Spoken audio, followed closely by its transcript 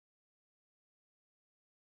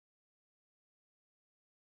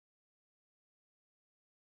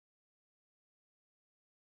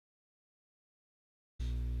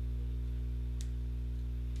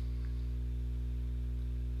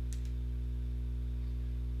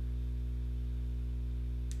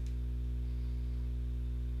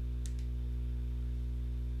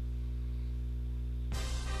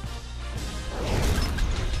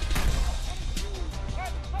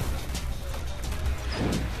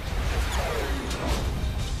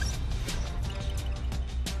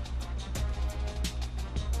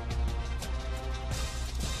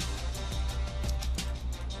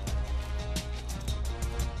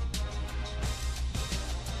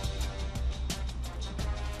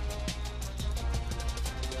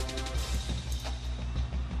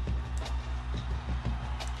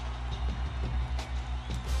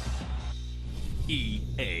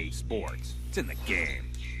EA Sports. It's in the game.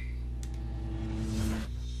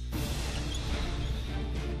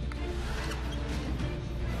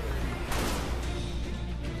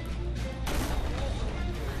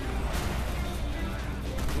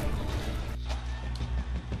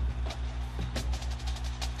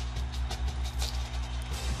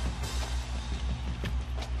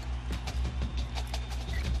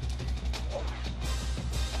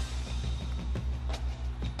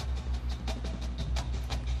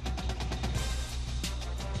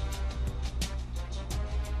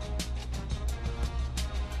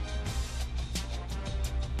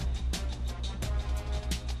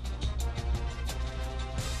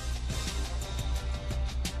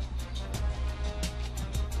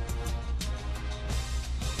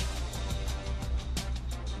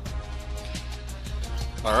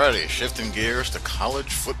 Alrighty, shifting gears to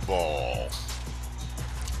college football.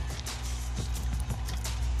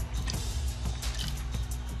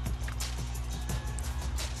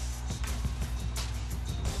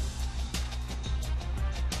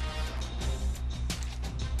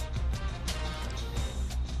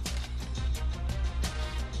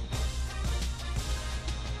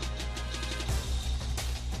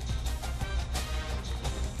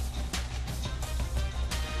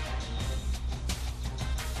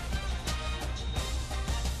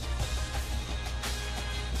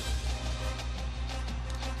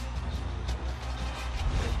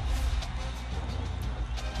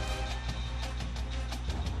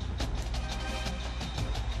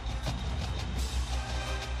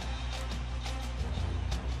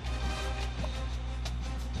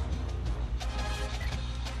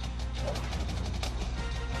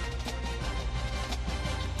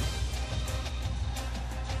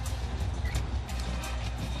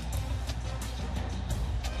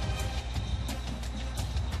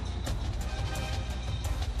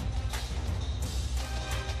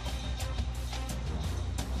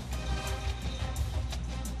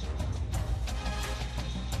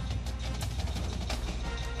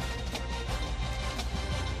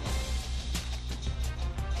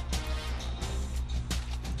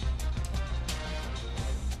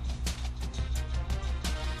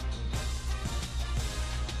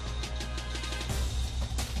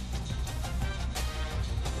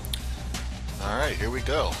 Alright, here we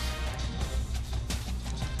go.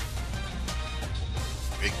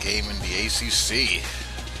 Big game in the ACC.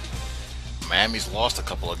 Miami's lost a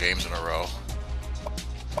couple of games in a row.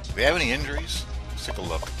 Do we have any injuries? Let's take a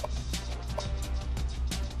look.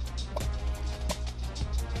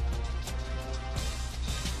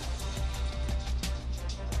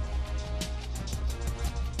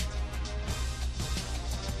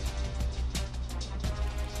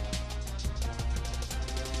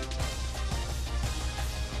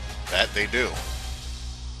 That they do.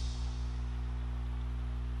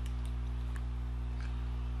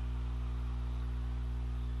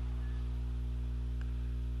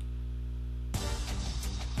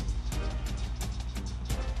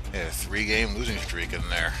 Yeah, a 3-game losing streak in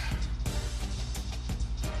there.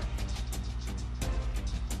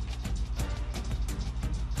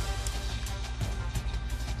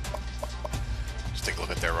 Let's take a look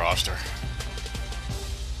at their roster.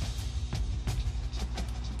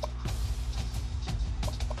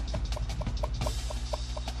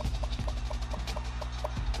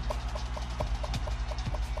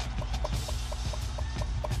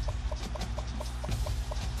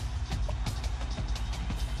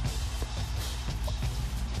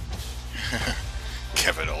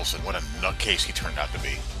 Kevin Olsen, what a nutcase he turned out to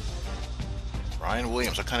be. Ryan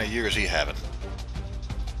Williams, what kind of year is he having?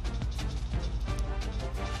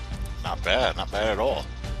 Not bad at all.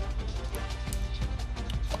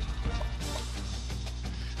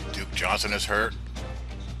 Duke Johnson is hurt,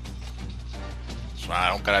 so I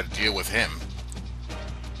don't gotta deal with him.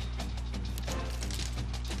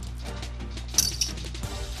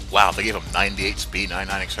 Wow, they gave him 98 speed,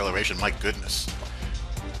 99 acceleration, my goodness.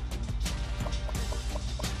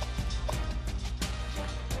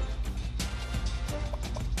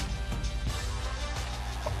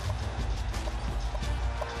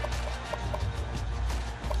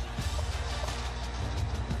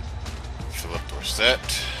 Philip Dorsett,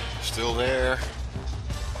 still there.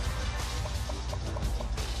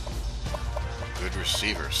 Good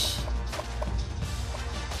receivers.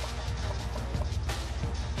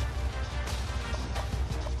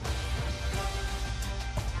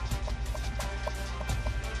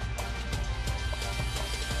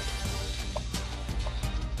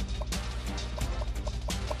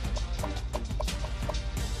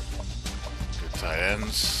 Good tight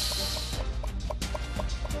ends.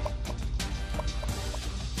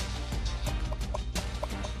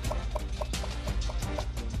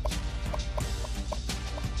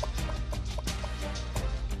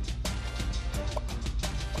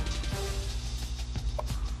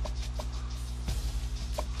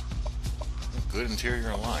 good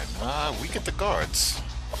interior line. We get the guards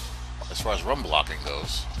as far as run blocking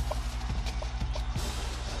goes.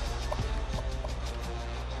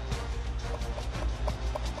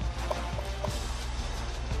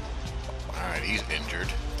 Alright, he's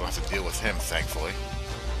injured. Don't have to deal with him, thankfully.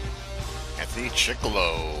 Anthony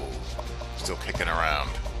Chicolo still kicking around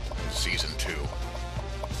in Season 2.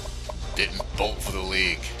 Didn't bolt for the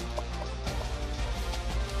league.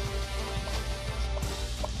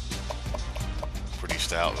 Pretty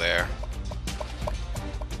stout there.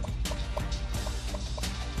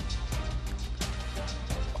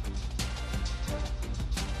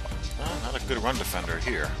 Not a good run defender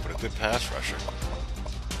here, but a good pass rusher.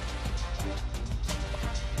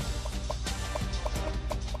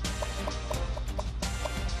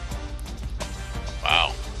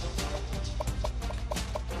 Wow.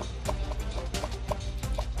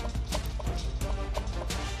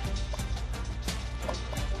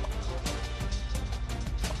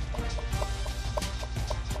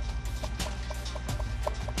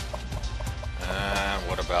 And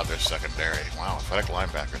what about their secondary? Wow, athletic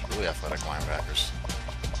linebackers, really athletic linebackers.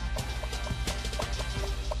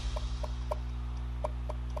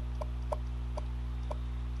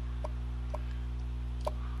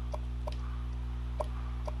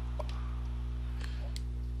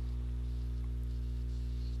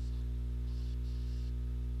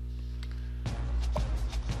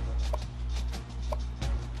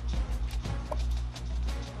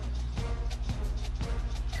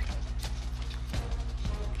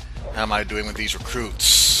 How am I doing with these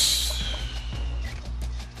recruits?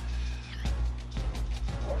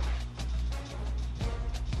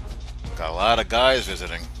 Got a lot of guys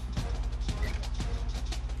visiting.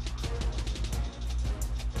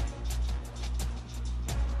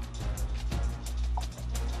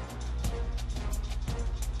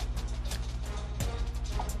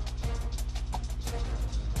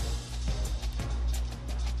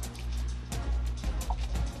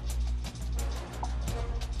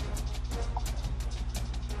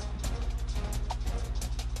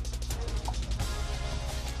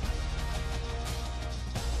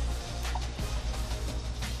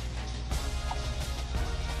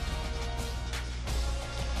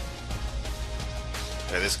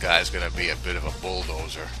 Yeah, this guy's going to be a bit of a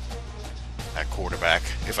bulldozer at quarterback,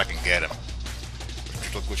 if I can get him.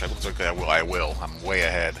 Which looks like I will. I'm way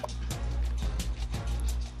ahead.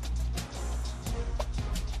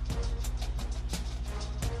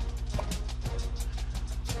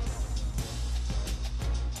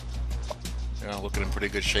 Yeah, looking in pretty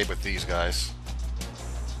good shape with these guys.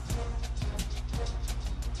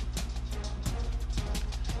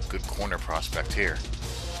 Good corner prospect here.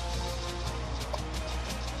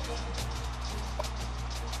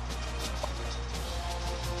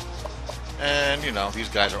 And, you know, these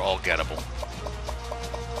guys are all gettable.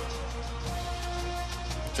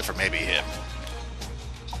 Except for maybe him.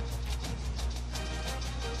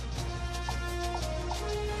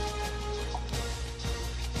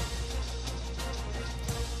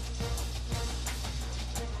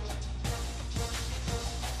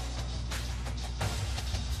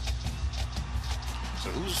 So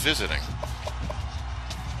who's visiting?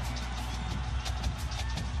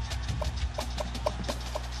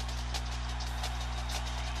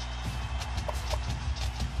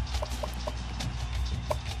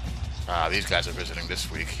 These guys are visiting this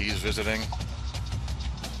week. He's visiting.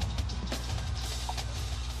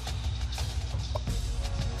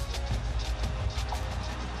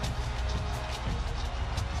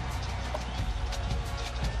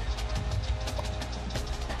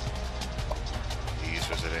 He's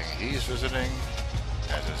visiting. He's visiting.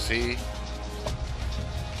 As is he.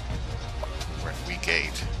 We're in week 8.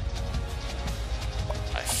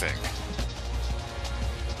 I think.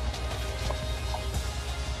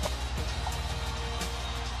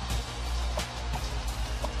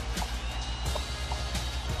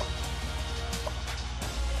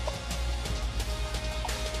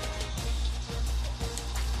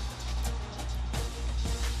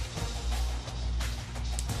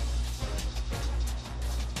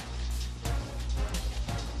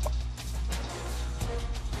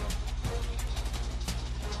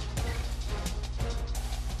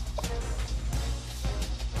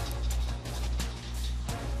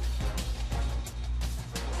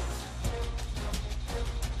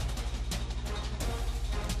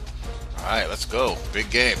 All right, let's go. Big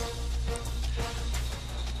game.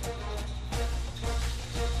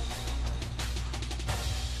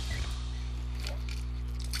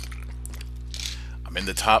 I'm in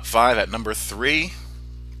the top 5 at number 3.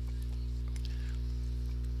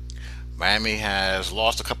 Miami has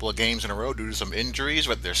lost a couple of games in a row due to some injuries,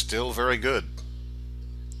 but they're still very good.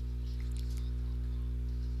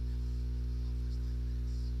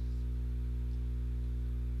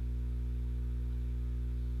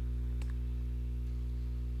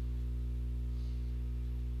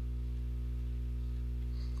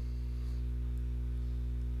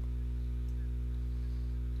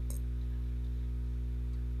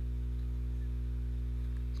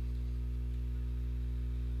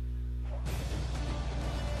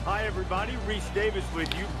 everybody. Reese Davis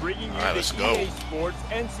with you, bringing you the EA Sports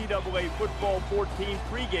NCAA Football 14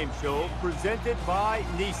 pregame show presented by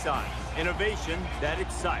Nissan. Innovation that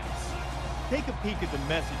excites. Take a peek at the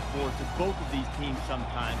message boards of both of these teams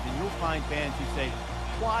sometimes, and you'll find fans who say,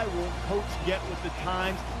 why won't coach get with the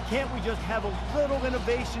times? Can't we just have a little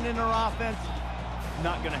innovation in our offense?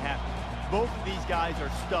 Not going to happen. Both of these guys are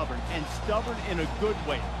stubborn, and stubborn in a good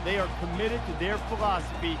way. They are committed to their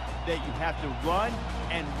philosophy that you have to run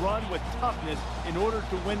and run with toughness in order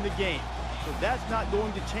to win the game. So that's not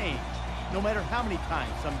going to change, no matter how many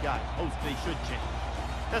times some guys post they should change.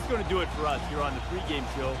 That's going to do it for us here on the pregame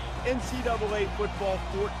show. NCAA Football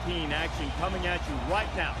 14 action coming at you right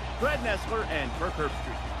now. Fred Nessler and Kirk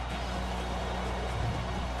Herbstreit.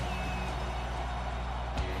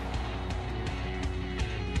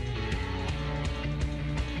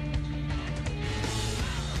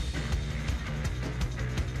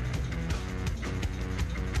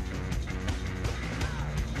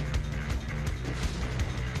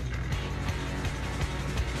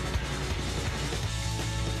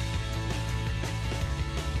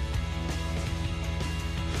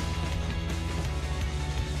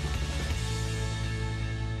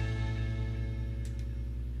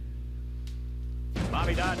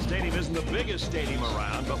 Dodge Stadium isn't the biggest stadium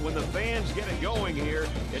around, but when the fans get it going here,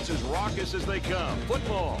 it's as raucous as they come.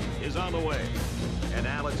 Football is on the way. And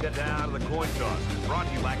now let's get down to the coin toss. Brought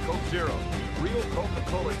to you by Coke Zero. Real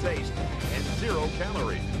Coca-Cola taste and 0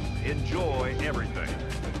 calories. Enjoy everything.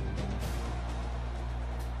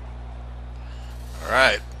 All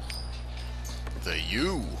right. The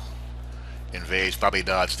U invades Bobby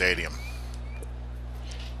Dodd Stadium.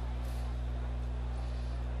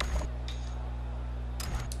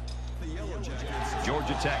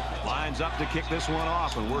 Georgia Tech lines up to kick this one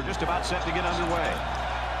off, and we're just about set to get underway.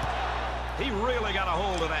 He really got a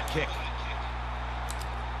hold of that kick.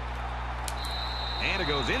 And it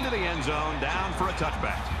goes into the end zone, down for a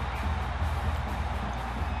touchback.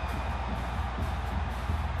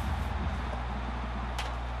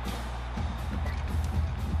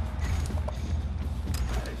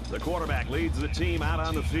 The quarterback leads the team out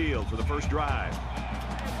on the field for the first drive.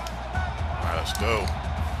 All right, let's go.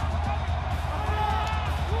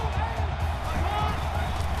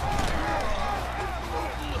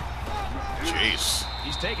 Jeez.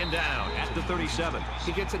 He's taken down at the 37.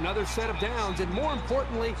 He gets another set of downs, and more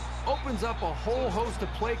importantly, opens up a whole host of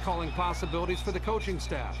play calling possibilities for the coaching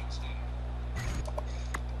staff.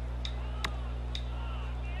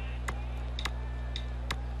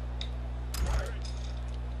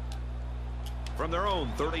 From their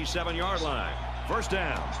own 37-yard line, first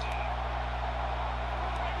down.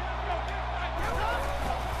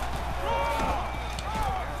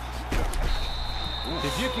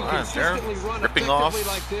 If you can consistently run ripping off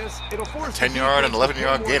like this, it'll force 10-yard and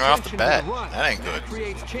 11-yard gain off the bat. That ain't good. That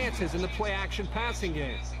creates chances in the play-action passing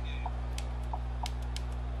game.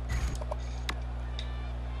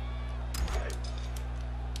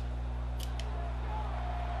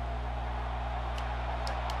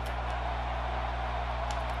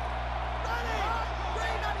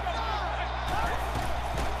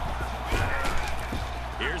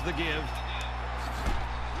 Here's the give.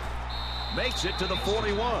 Makes it to the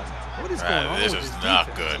 41. What is going on this with is this not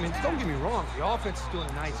defense? good. I mean, don't get me wrong. The offense is doing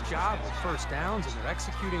a nice job with first downs, and they're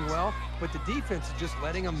executing well. But the defense is just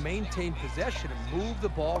letting them maintain possession and move the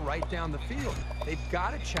ball right down the field. They've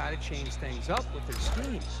got to try to change things up with their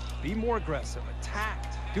scheme. Be more aggressive,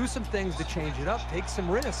 attack, do some things to change it up, take some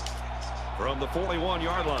risks. From the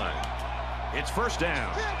 41-yard line, it's first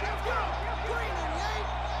down.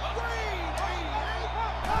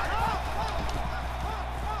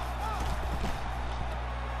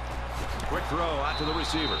 Quick throw out to the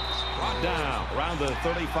receiver. Brought down around the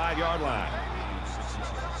 35-yard line.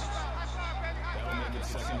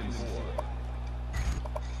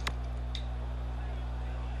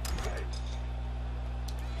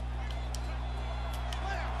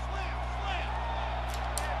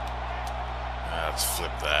 Let's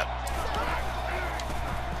flip that.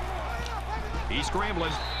 He's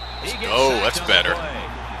scrambling. That's better.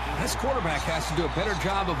 This quarterback has to do a better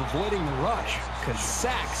job of avoiding the rush, because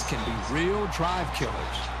sacks can be real drive killers.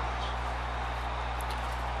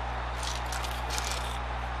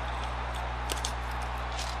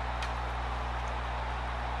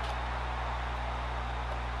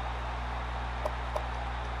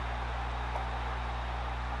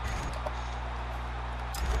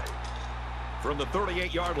 From the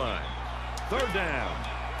 38-yard line, third down.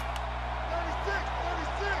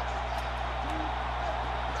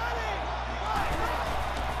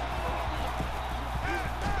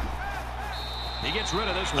 He gets rid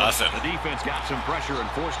of this one. Nothing. The defense got some pressure and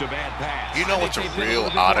forced a bad pass. You know what's a real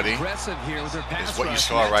oddity? Is what you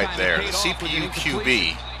saw right there. The CPU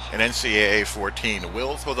QB in NCAA 14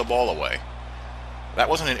 will throw the ball away. That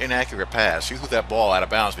wasn't an inaccurate pass. He threw that ball out of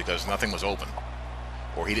bounds because nothing was open,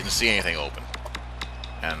 or he didn't see anything open.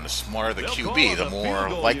 And the smarter the QB, the more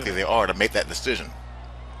likely they are to make that decision.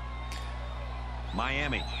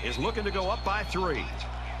 Miami is looking to go up by 3.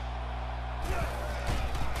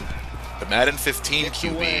 The Madden 15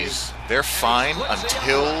 QBs, they're fine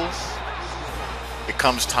until it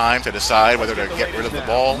comes time to decide whether to get rid of the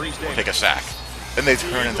ball or take a sack. Then they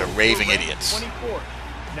turn into raving idiots. 24th.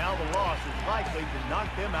 Now the loss is likely to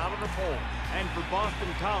knock them out of the poll. And for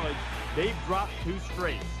Boston College, they've dropped 2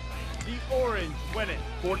 straight. The Orange win it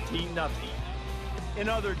 14-0. In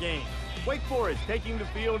other games, Wake Forest taking the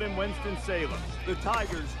field in Winston-Salem. The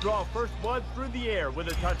Tigers draw first blood through the air with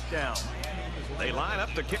a touchdown. They line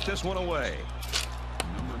up to kick this one away.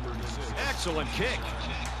 Excellent kick.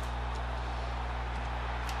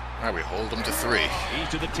 All right, we hold them to 3. He's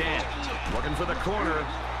to the 10. Looking for the corner.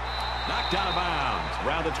 Knocked out of bounds.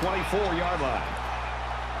 Around the 24-yard line.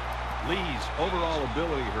 Lee's overall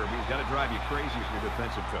ability, Herbie, has got to drive you crazy if you're a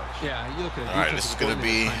defensive coach. Yeah, you look at all right, this is going to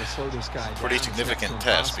be a pretty significant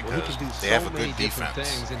test because they have a good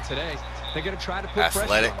defense. And today, they're going to try to put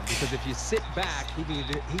pressure on him because if you sit back,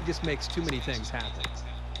 he just makes too many things happen.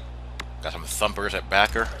 Got some thumpers at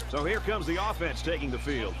backer. So here comes the offense taking the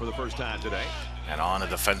field for the first time today. And on the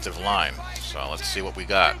defensive line. So let's see what we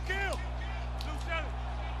got.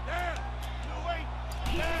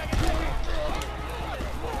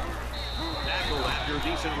 After a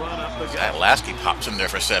decent run up the That Lasky pops in there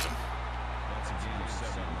for 7.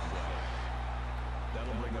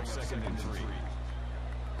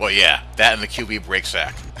 Well, yeah, that and the QB break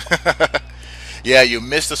sack. Yeah, you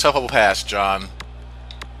missed the supplemental pass, John. It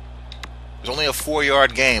was only a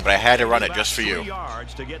 4-yard game, but I had to run it just for you. 3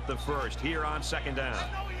 yards to get the first here on 2nd down.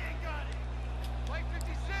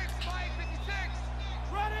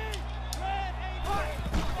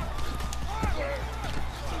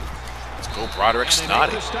 Go Broderick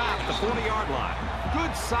Snoddy. Stop at the 40-yard line.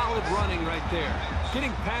 Good solid running right there.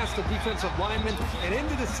 Getting past the defensive lineman and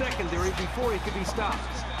into the secondary before he could be stopped.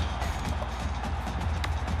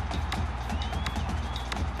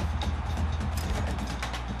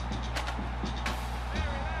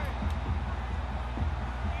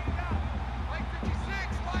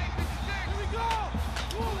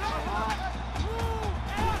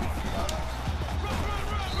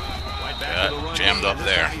 Jammed up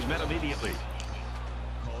there. He's met immediately.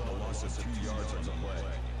 Call it a loss of 2 yards on the play.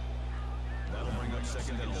 That'll bring up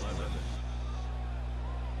 2nd and 11.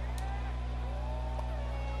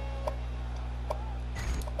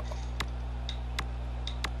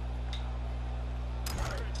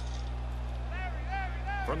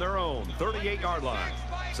 From their own 38-yard line.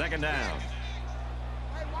 2nd down.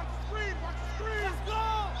 Watch the screen, let's go!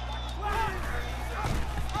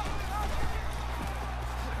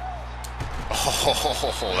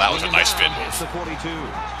 Oh, that was a nice spin move. The 42.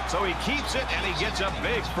 So he keeps it and he gets a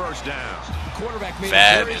big first down. The quarterback made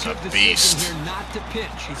Thad a very is good a decision beast. here not to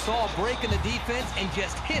pitch. He saw a break in the defense and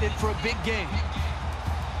just hit it for a big gain.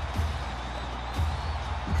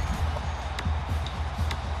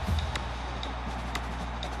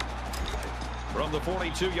 From the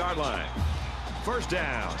 42-yard line. First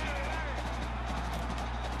down.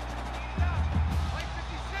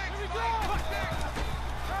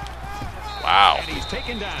 Wow. And he's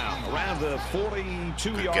taken down around the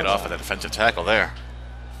 42-yard line. Get off of that defensive tackle there.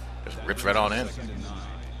 Just ripped right on in.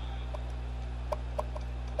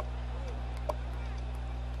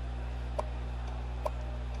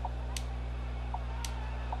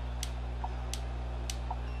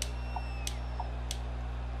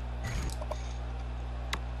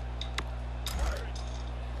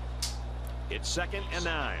 It's 2nd and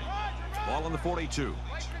 9. Ball on the 42.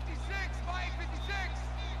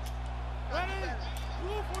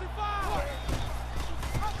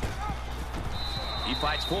 He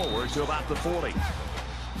fights forward to about the 40.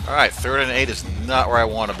 All right, 3rd and 8 is not where I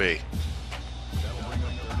want to be.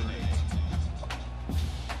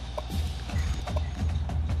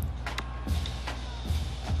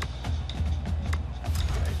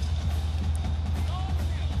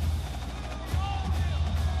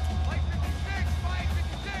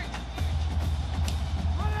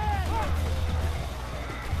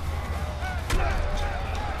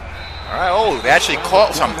 All right, oh, they actually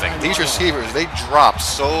caught something. These receivers, they drop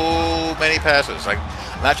so many passes. Like,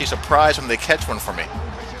 I'm actually surprised when they catch one for me.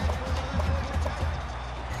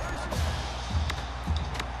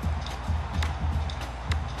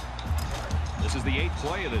 This is the 8th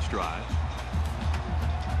play of this drive.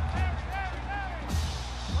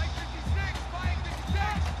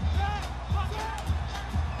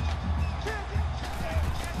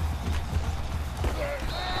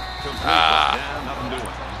 Yeah, nothing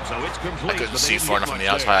doing. So it's complete. I couldn't see far enough on the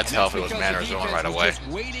outside to tell if it was man or zone right away. Just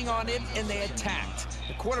waiting on it, and they attacked.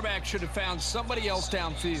 The quarterback should have found somebody else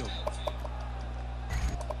downfield.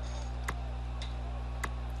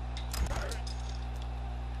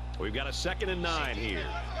 We've got a 2nd and 9 here.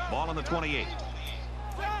 Ball on the 28. Here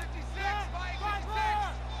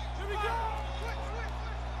we go.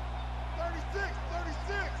 36.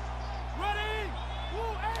 Ready?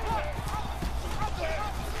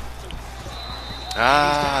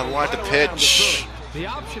 I wanted to pitch. The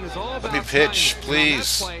option is all about Let me pitch, timing.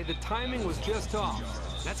 please. On that play, the timing was just off.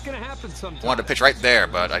 That's going to happen sometimes. Wanted to pitch right there,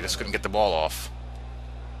 but I just couldn't get the ball off.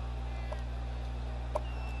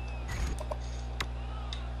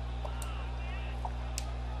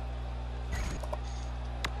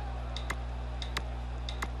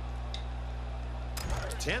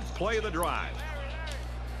 Tenth play of the drive.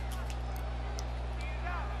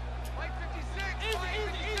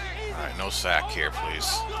 All right, no sack here,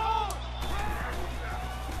 please.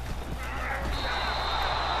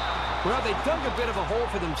 Well, they dug a bit of a hole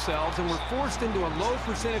for themselves and were forced into a low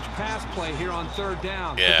percentage pass play here on 3rd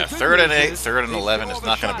down. Yeah, 3rd and 8, 3rd and 11 is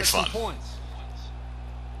not going to be fun.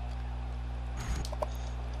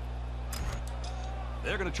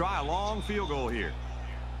 They're going to try a long field goal here.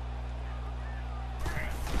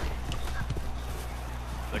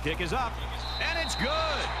 The kick is up, and it's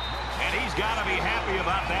good. And he's got to be happy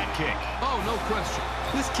about that kick. Oh, no question.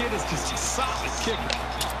 This kid is just a solid kicker.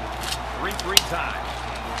 3-3 tie.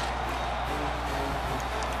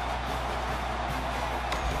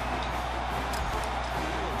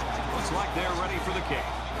 Looks like they're ready for the kick.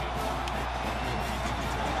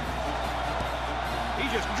 He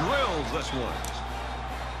just drills this one.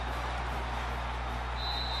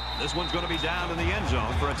 This one's going to be down in the end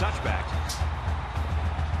zone for a touchback.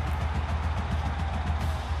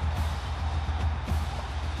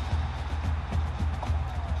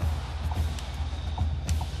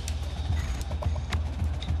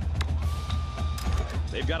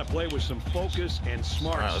 They've got to play with some focus and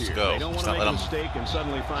smarts All right, let's here. go. They don't want to make a mistake and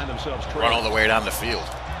suddenly find themselves trailing. Run all the way down the field,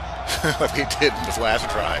 like he did in this last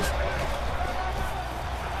drive.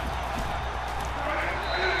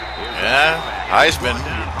 Yeah, Heisman,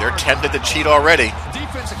 they're tempted to cheat already. The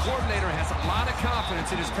defensive coordinator has a lot of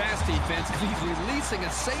confidence in his pass defense, and he's releasing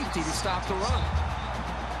a safety to stop the run.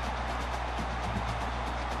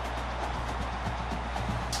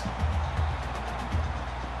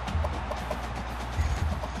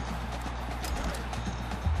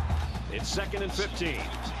 It's 2nd and 15.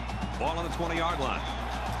 Ball on the 20-yard line.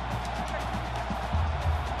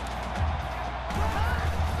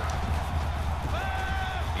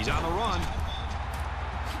 He's on the run.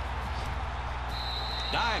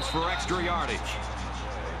 Dives for extra yardage.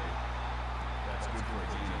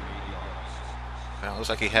 Well, looks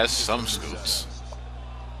like he has some scoops.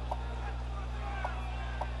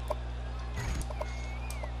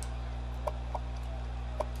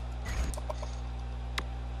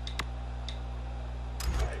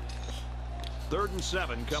 Third and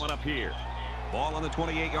 7 coming up here. Ball on the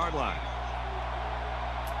 28-yard line.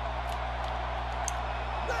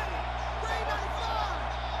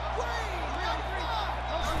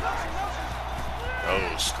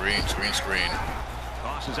 Oh, screen.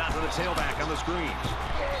 Tosses out to the tailback on the screen.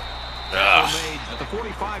 Ah. Made at the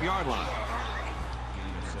 45-yard line.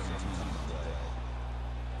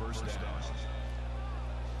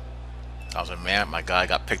 I was like, man, my guy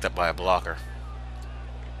got picked up by a blocker.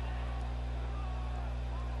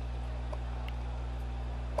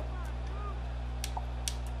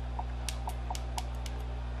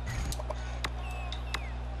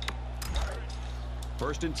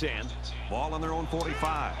 First and 10. Ball on their own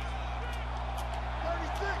 45.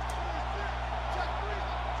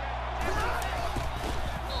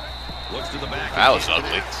 Looks to the back. That was ugly.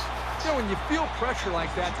 You know, when you feel pressure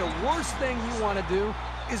like that, the worst thing you want to do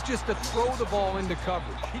is just to throw the ball into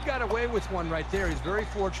coverage. He got away with one right there. He's very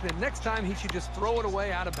fortunate. Next time, he should just throw it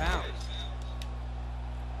away out of bounds.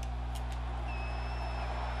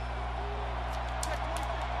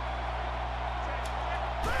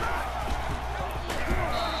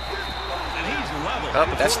 Oh,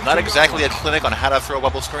 but that's not exactly a clinic on how to throw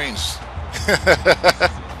bubble screens.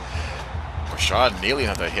 Rashad Neely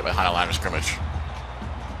had to hit behind a line of scrimmage.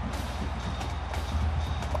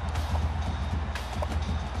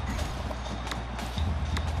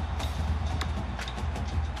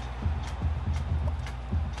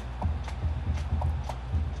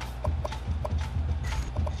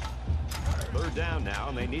 Third down now,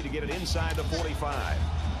 and they need to get it inside the 45.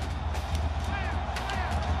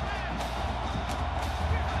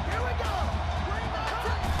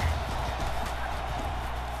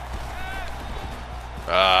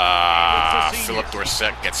 Philip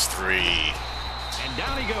Dorsett gets 3. And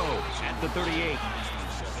down he goes at the 38.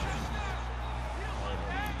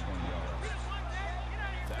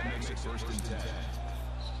 That makes it 1st and 10.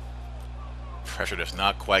 Pressure does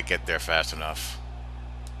not quite get there fast enough.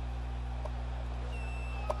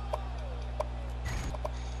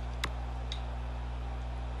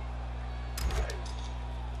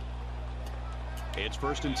 It's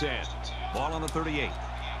 1st and 10. Ball on the 38.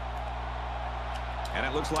 And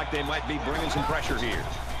it looks like they might be bringing some pressure here.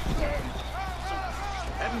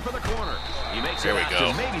 Heading for the corner. He makes it out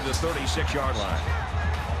to maybe the 36-yard line.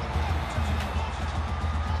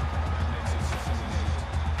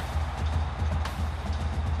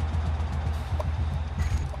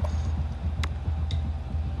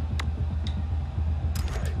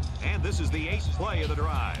 And this is the 8th play of the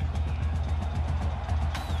drive.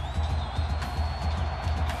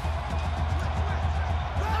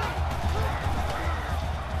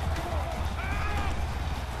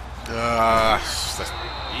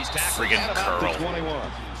 He's friggin' curl.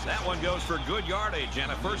 21. That one goes for good yardage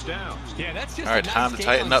and a 1st down. Yeah, that's just all right, time to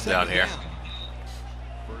tighten up down here.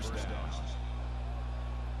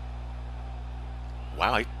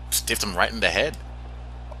 Wow, he stiffed him right in the head.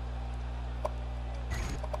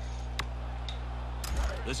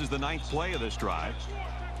 This is the 9th play of this drive.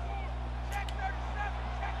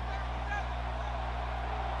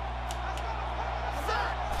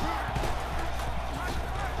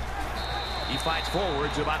 He fights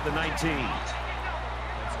forward to about the 19.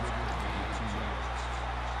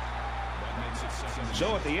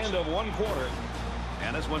 So at the end of 1 quarter,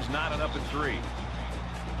 and this one's knotted up at 3.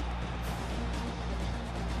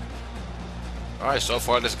 All right, so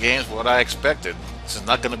far this game's what I expected. This is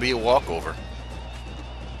not going to be a walkover.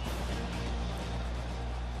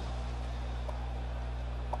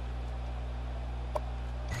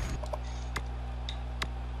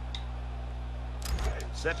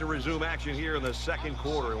 Set to resume action here in the 2nd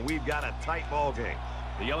quarter, and we've got a tight ball game.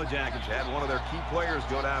 The Yellow Jackets had one of their key players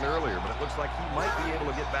go down earlier, but it looks like he might be able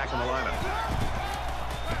to get back in the lineup.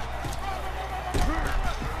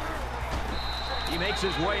 He makes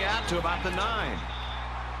his way out to about the 9.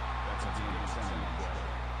 That's a team play.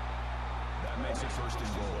 That makes it 1st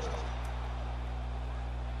and goal.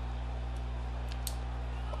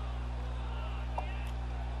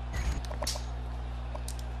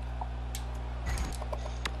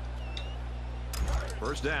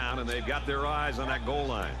 First down, and they've got their eyes on that goal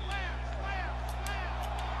line.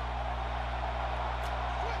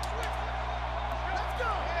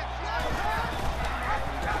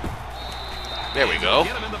 There we go.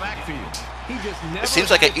 Get him in the backfield. He just never It seems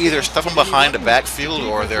like I either stuff them behind the backfield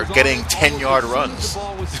or they're getting 10-yard runs.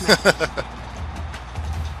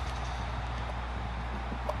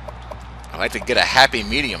 I'd like to get a happy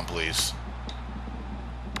medium, please.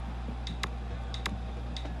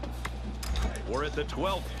 We're at the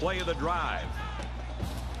 12th play of the drive.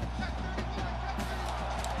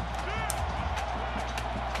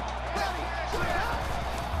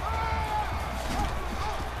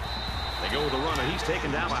 They go with the runner. He's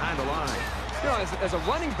taken down behind the line. You know, as a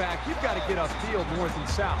running back, you've got to get upfield north and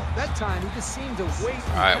south. That time, he just seemed to wait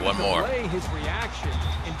and all right, one more. delay his reaction,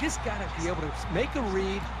 and just got to be able to make a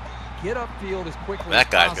read, get upfield as quickly as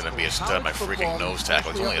possible. That guy's going to be a stud, my freaking nose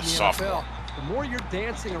tackle. He's only a sophomore. The more you're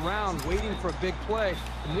dancing around waiting for a big play,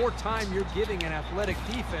 the more time you're giving an athletic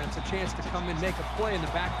defense a chance to come and make a play in the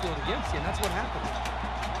backfield against you, and that's what happened.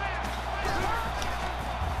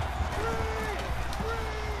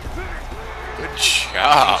 Good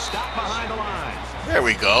job. Stop behind the line. There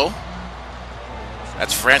we go.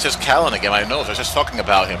 That's Francis Callan again. I know. I was just talking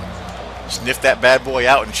about him. Sniffed that bad boy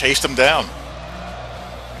out and chased him down.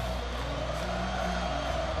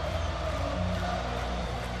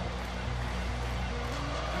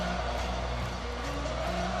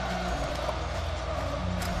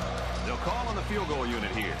 They'll call on the field goal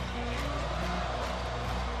unit here.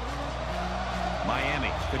 Miami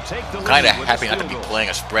could take the lead. Kind of happy not to be playing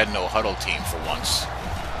a spread no huddle team for once.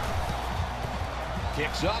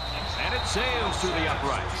 Kicks up, and it sails through the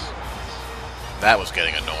uprights. That was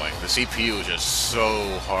getting annoying. The CPU is just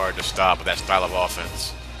so hard to stop with that style of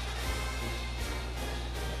offense.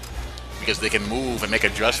 Because they can move and make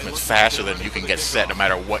adjustments faster than you can get set no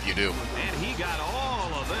matter what you do. And he got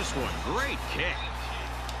all of this one. Great kick.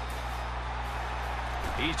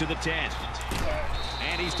 He's to the 10.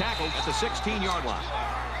 And he's tackled at the 16-yard line.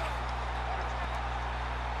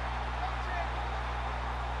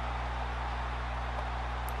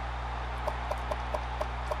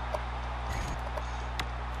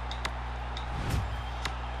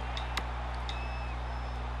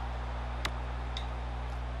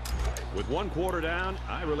 With 1 quarter down,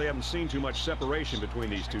 I really haven't seen too much separation between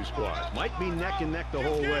these two squads. Might be neck and neck the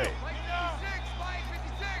whole way.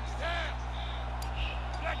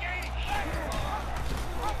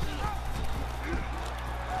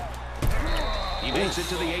 He makes it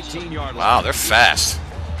to the 18-yard line. Wow, they're fast.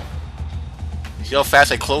 See how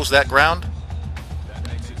fast they close that ground? That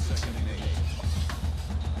makes it 2nd and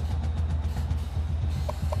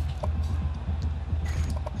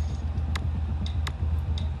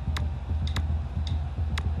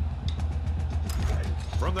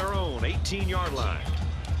 8. From their own 18-yard line.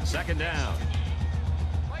 2nd down.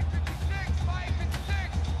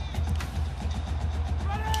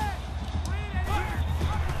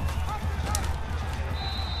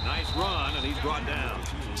 Nice run, and he's brought down. On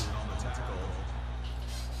the tackle.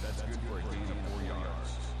 That's good for a gain of 4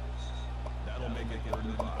 yards. That'll make it 3rd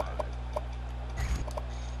and 5.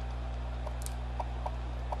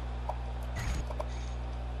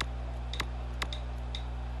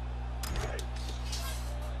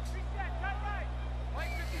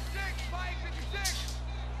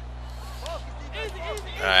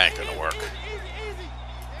 That ain't gonna work.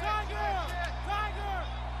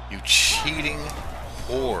 You cheating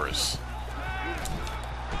whores.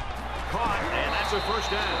 Caught, and that's a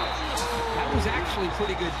 1st down. That was actually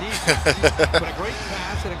pretty good defense. But a great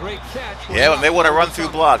pass and a great catch. Yeah, when they want to run through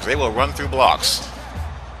blocks, they will run through blocks.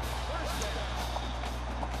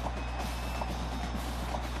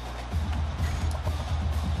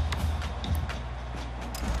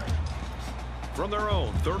 From their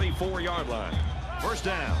own 34-yard line. 1st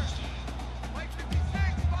down.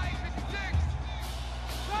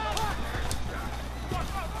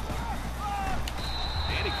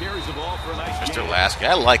 And he carries the ball for a nice Mr. gain. Lasky.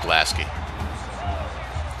 I like Lasky.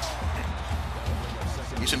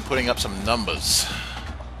 He's been putting up some numbers.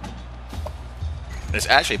 And it's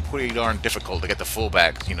actually pretty darn difficult to get the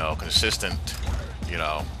fullback, you know, consistent, you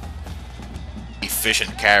know,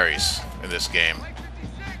 efficient carries in this game.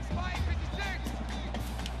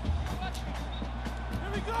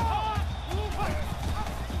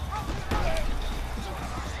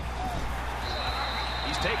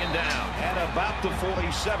 Taken down at about the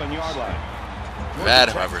 47-yard line. That,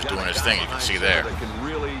 however, is doing his thing. You can see there. That can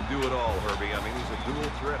really do it all, Herbie. I mean, he's a dual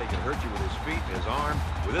threat. He can hurt you with his feet and his arm.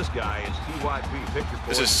 With this guy, it's TYP. Picture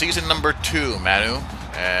This is season number 2, Manu,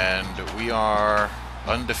 and we are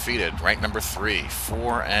undefeated, ranked number 3,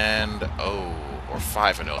 4-0 or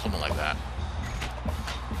 5-0, something like that.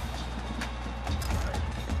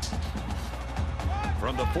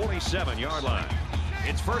 From the 47-yard line,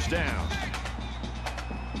 it's 1st down.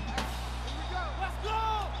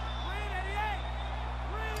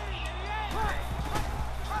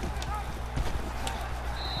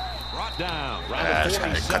 Brought down. I just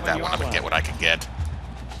gotta cut that one up and get what I can get.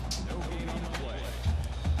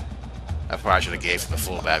 I probably should have gave him the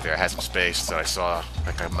fullback there. I had some space that I saw.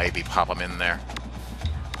 I could maybe pop him in there.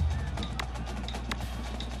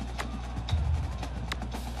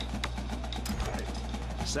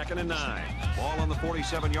 Second and 9. Ball on the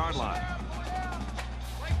 47-yard line.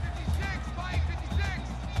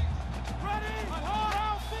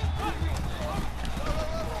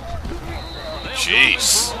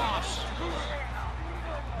 Jeez.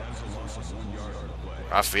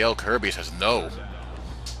 Rafael Kirby says no.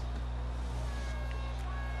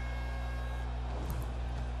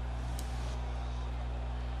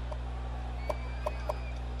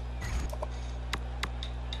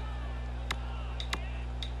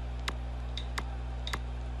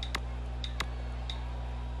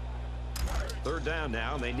 Third down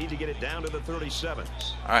now, and they need to get it down to the 37.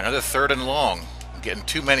 All right, another 3rd and long. I'm getting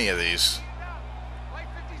too many of these.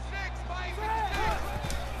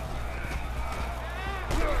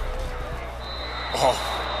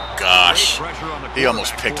 Oh, gosh. He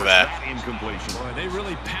almost picked that. Incompletion. Boy, they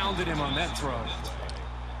really pounded him on that throw.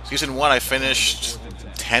 Season 1, I finished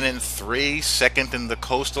 10-3, 2nd in the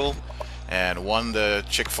Coastal, and won the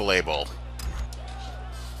Chick-fil-A Bowl.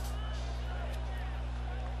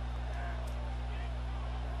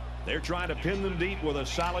 They're trying to pin them deep with a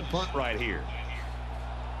solid punt right here.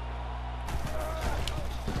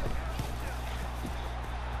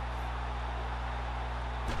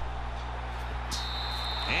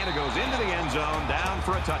 And it goes into the end zone, down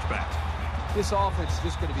for a touchback. This offense is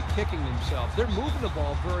just going to be kicking themselves. They're moving the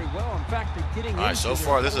ball very well. In fact, they're getting All right, so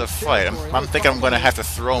far this is a fight. I'm thinking I'm going to have to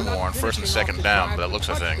throw more on 1st and 2nd down, by the looks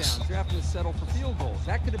of things. They're having to settle for field goals.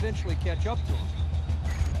 That could eventually catch up to them.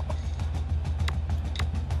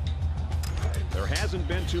 There hasn't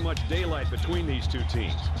been too much daylight between these two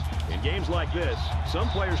teams. In games like this, some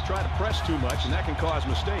players try to press too much, and that can cause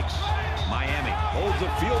mistakes. Miami holds a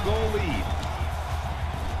field goal lead.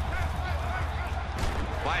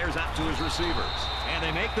 Fires out to his receivers. And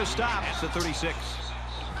they make the stop at the 36.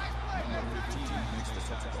 Number 15 makes the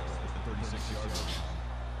tackle at the 36-yard line.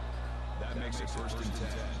 That makes it 1st and 10.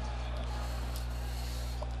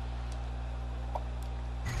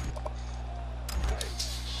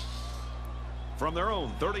 From their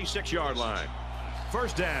own 36-yard line.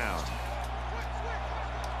 1st down.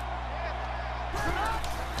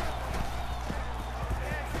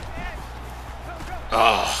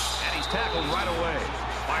 Oh. And he's tackled right away.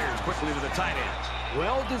 Fires quickly to the tight end.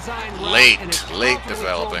 Well-designed route Late and it's developing.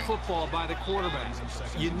 confidently thrown football by the quarterback.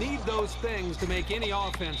 You need those things to make any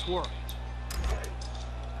offense work.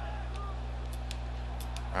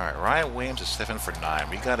 All right, Ryan Williams is 7 for 9.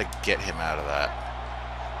 We got to get him out of that.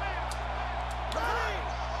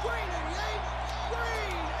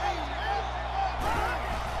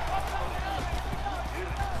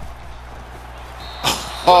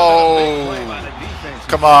 Oh,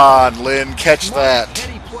 come on, Lynn, catch that.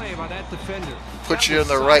 Heady play by that defender. Put you in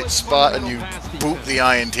the right spot and you boot the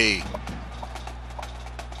INT.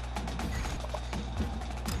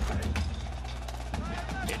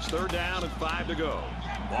 It's 3rd down and 5 to go.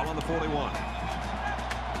 Ball on the 41.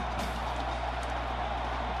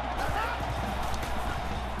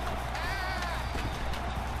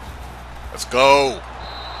 Let's go.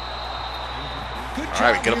 Good All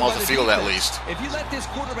right, job get him here off by the field at defense. least. If you let this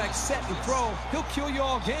quarterback set and throw, he'll kill you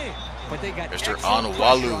all game. But they got Mr. excellent Onwalu.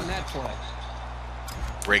 pressure on that play.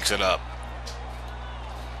 Breaks it up.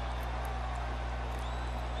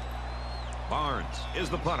 Barnes is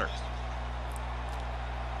the punter.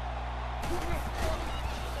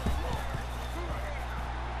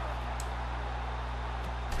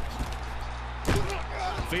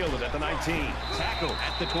 Fielded at the 19. Tackled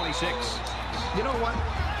at the 26. You know what?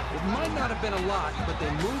 It might not have been a lot, but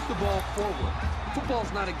they moved the ball forward.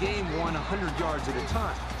 Football's not a game won 100 yards at a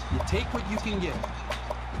time. You take what you can get.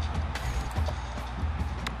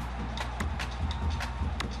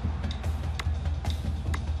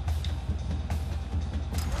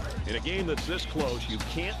 In a game that's this close, you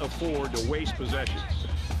can't afford to waste possessions.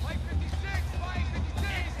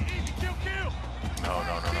 No.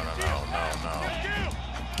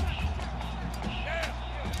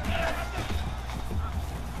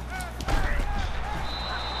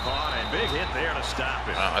 Big hit there to stop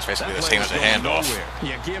it. Wow, that's basically the same as a handoff.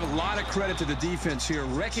 You give a lot of credit to the defense here,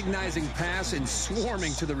 recognizing pass and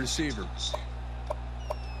swarming to the receiver.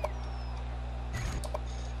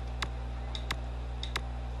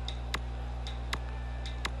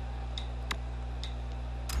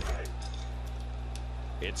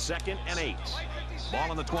 It's 2nd and 8.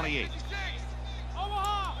 Ball on the 28.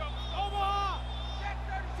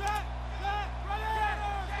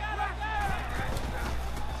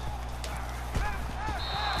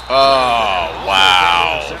 Oh,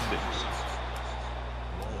 wow.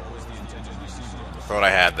 Thought I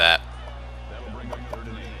had that. That'll bring up 3rd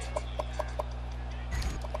and 8.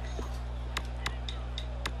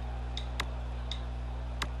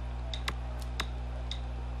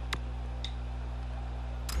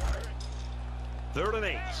 Third and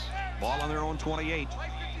 8. Ball on their own 28.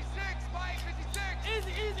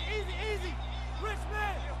 Easy.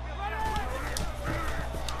 Richmond.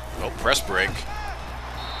 Oh, press break.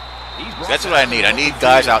 That's what I need. I need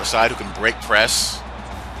guys outside who can break press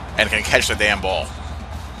and can catch the damn ball.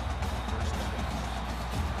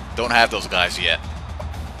 Don't have those guys yet.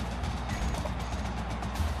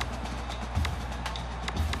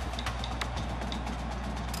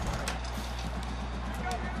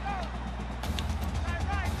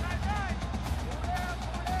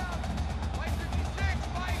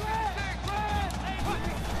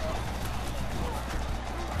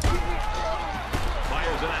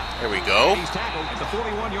 There we go. He's tackled at the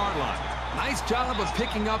 41-yard line. Nice job of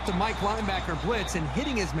picking up the Mike linebacker blitz and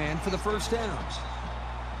hitting his man for the 1st down.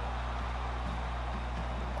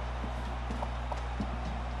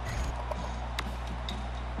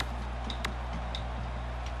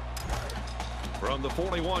 From the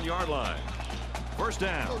 41-yard line. 1st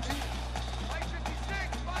down.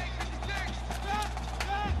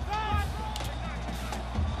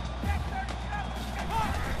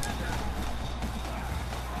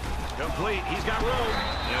 Complete. He's got room.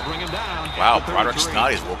 They'll bring him down. Wow, Broderick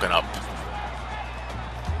Snoddy's woken up.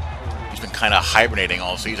 He's been kind of hibernating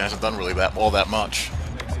all season. Hasn't done really all that much.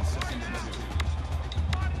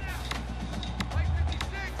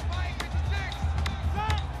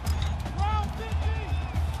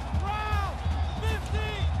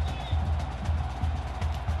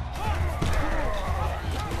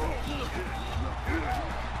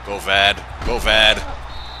 Go Vad. Go Vad.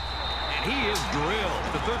 And he is drilled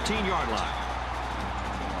at the 13-yard line.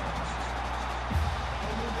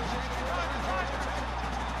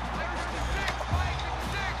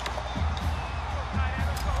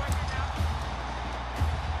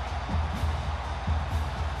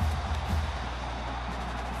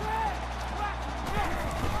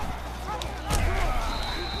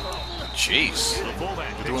 Jeez. The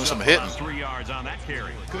fullback We're doing picks some up hitting. around 3 yards on that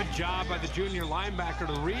carry. Good job by the junior linebacker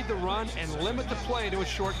to read the run and limit the play to a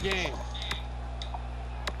short game.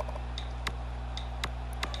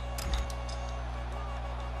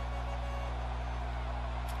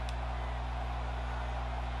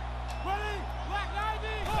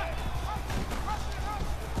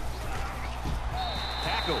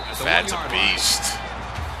 Tackle at the Thad's a 1 yard line. beast.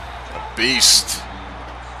 A beast.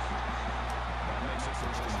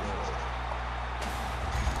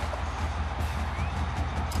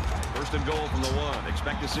 First and goal from the 1.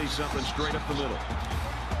 Expect to see something straight up the middle.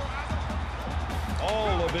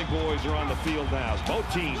 All the big boys are on the field now.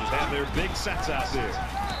 Both teams have their big sets out there.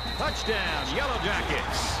 Touchdown, Yellow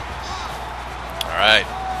Jackets. All right.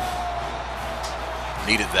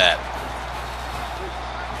 Needed that.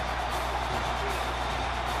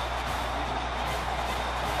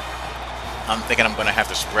 I'm thinking I'm going to have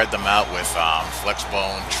to spread them out with flex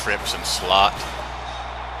bone, trips, and slot.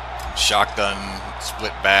 Shotgun,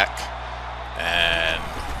 split back, and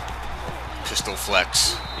pistol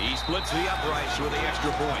flex. He splits the uprights with the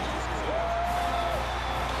extra point.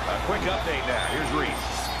 A quick update now. Here's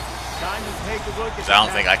Reese. Time to take a look at I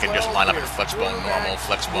don't think I can just line up in flex bone normal,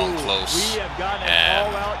 flex bone close,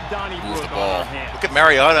 and move the ball. Look at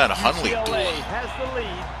Mariota and Hundley UCLA doing. has the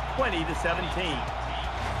lead, 20-17.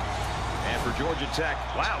 And for Georgia Tech,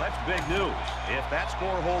 wow, that's big news. If that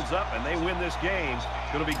score holds up and they win this game,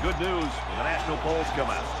 it's going to be good news when the national polls come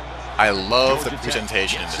out. I love the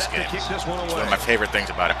presentation in this game. It's one of my favorite things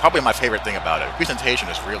about it. Probably my favorite thing about it. The presentation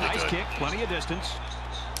is really Nice good. kick, plenty of distance.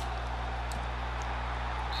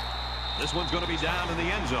 This one's going to be down in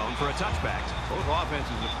the end zone for a touchback. Both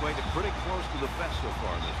offenses have played it pretty close to the best so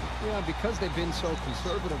far in this one. Yeah, because they've been so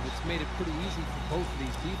conservative, it's made it pretty easy for both of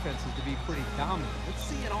these defenses to be pretty dominant. Let's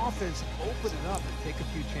see an offense open it up and take a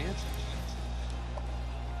few chances.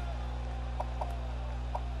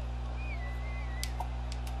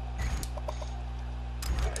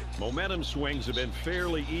 Momentum swings have been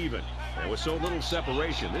fairly even. And with so little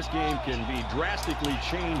separation, this game can be drastically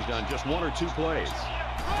changed on just 1 or 2 plays.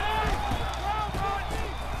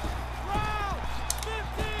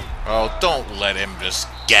 Oh, don't let him just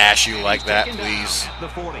gash you like that, please. The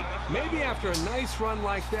 40. Maybe after a nice run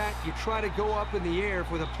like that, you try to go up in the air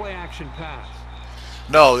with a play-action pass.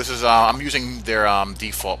 No, this is I'm using their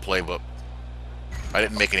default playbook. I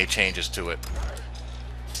didn't make any changes to it.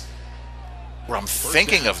 What I'm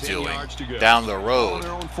thinking of doing down the road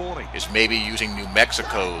is maybe using New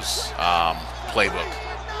Mexico's playbook.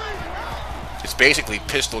 It's basically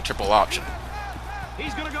pistol triple option.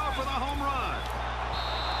 He's going to go for the home run.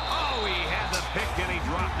 Oh, he had the pick and he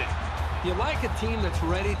dropped it. You like a team that's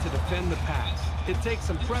ready to defend the pass. It takes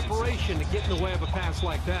some preparation to get in the way of a pass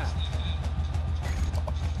like that.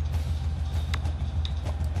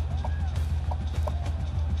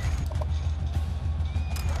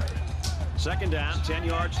 Second down, 10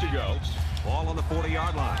 yards to go. Ball on the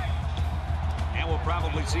 40-yard line. And we'll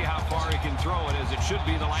probably see how far he can throw it, as it should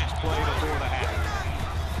be the last play before the half.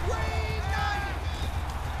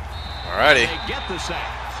 Alrighty. They get the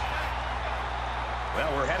sack.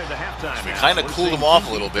 Well, we're headed to halftime. We kind of cooled them off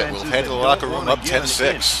a little bit. We'll head to the locker room up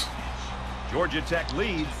 10-6. Georgia Tech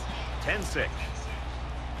leads 10-6.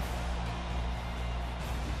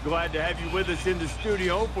 Glad to have you with us in the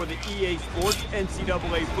studio for the EA Sports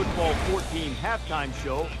NCAA Football 14 halftime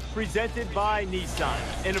show presented by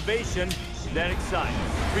Nissan. Innovation that excites.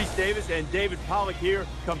 Reese Davis and David Pollack here,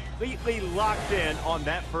 completely locked in on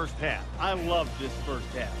that first half. I love this first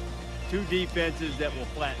half. Two defenses that will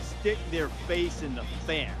flat stick their face in the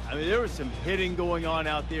fan. I mean, there was some hitting going on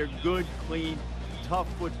out there. Good, clean, tough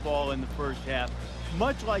football in the first half.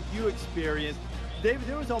 Much like you experienced, David,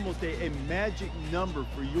 there was almost a magic number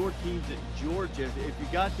for your teams at Georgia. If you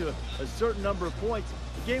got to a certain number of points,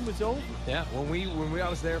 the game was over. Yeah, when I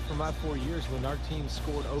was there for my 4 years, when our team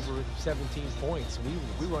scored over 17 points,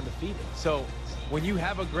 we were undefeated. So when you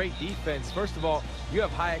have a great defense, first of all, you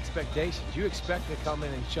have high expectations. You expect to come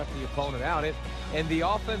in and shut the opponent out. And the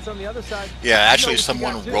offense on the other side. Yeah, actually,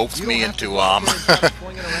 someone roped me into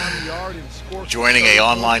joining a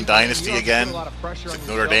online Dynasty again.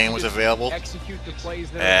 Notre Dame was available, and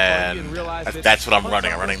that's what I'm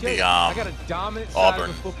running. I'm running the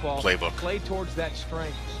Auburn playbook. Play towards that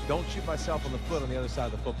strength. Don't shoot myself on the foot on the other side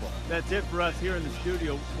of the football. That's it for us here in the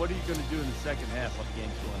studio. What are you going to do in the second half of the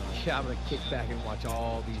game's going on? Yeah, I'm going to kick back and watch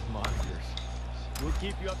all these monsters. We'll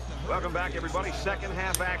keep you up to date. Welcome back, everybody. Second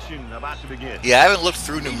half action about to begin. Yeah, I haven't looked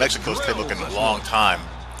through New Mexico's playbook in a long time.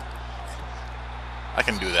 I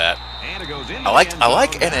can do that. I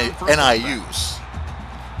like NIU's.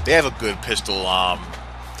 They have a good pistol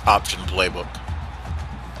option playbook.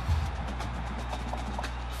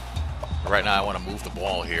 Right now, I want to move the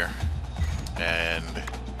ball here. And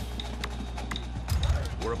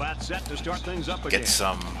we're about set to start things up again. Get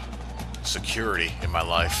some security in my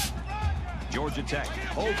life. Georgia Tech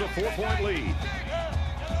holds a 4-point lead.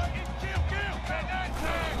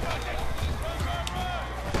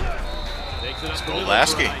 Takes it Let's up go, the middle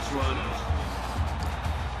Lasky. for a nice run.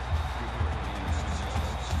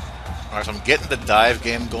 All right, so I'm getting the dive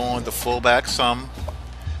game going, the fullback some.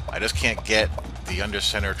 I just can't get the under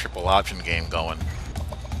center triple option game going.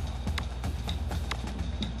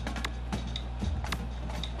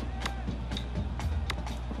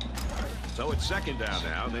 So it's second down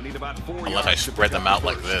now. They need about 4 yards. Unless I spread them out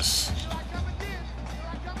like this.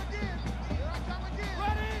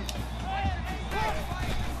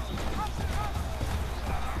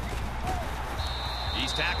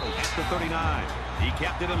 He's tackled at the 39. He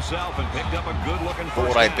kept it himself and picked up a good-looking first What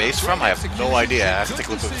would I down. base from? I have no idea. I have to take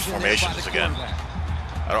a look at the formations again.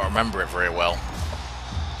 I don't remember it very well.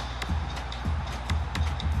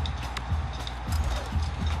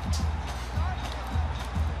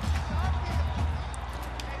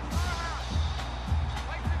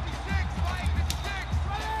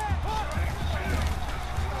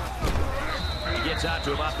 He gets out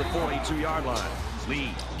to about the 42-yard line.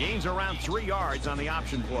 Lee gains around 3 yards on the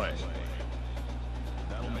option play.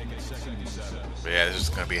 But yeah, this is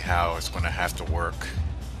going to be how it's going to have to work.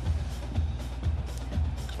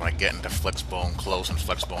 'Cause when I get into flex bone close and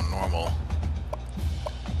flex bone normal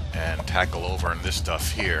and tackle over and this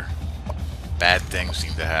stuff here, bad things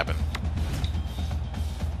seem to happen.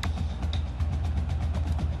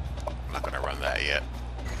 I'm not going to run that yet.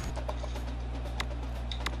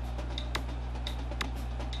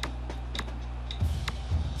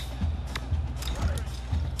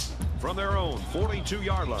 From their own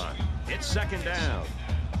 42-yard line, it's second down.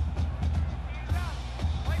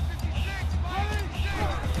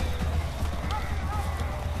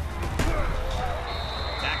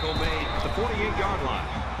 Tackle made at the 48-yard line.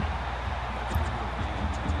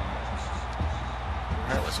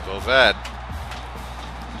 All right, let's go, Vad.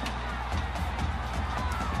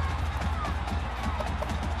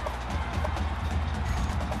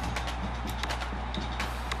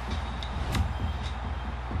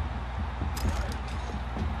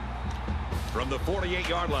 From the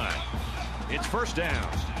 48-yard line, it's first down.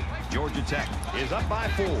 Georgia Tech is up by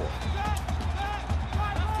 4.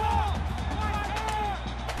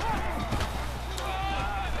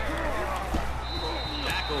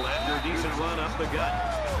 Tackle after a decent run up the gut.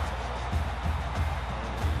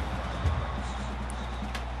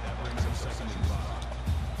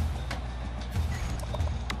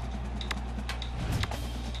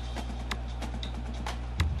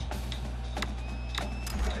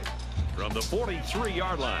 From the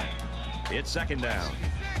 43-yard line, it's second down.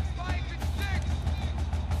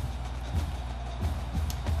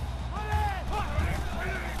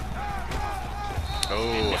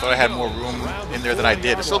 Oh, I thought I had more room in there than I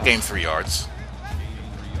did. I still gained 3 yards.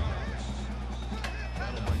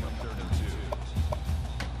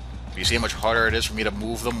 You see how much harder it is for me to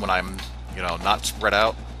move them when I'm, you know, not spread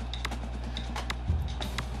out?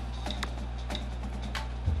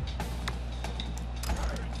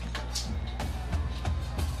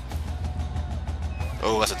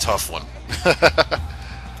 Oh, that's a tough one.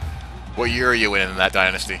 What year are you in that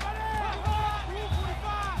dynasty?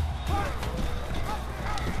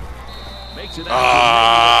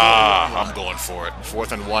 Ah, I'm going for it.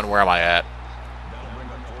 4th and 1, where am I at?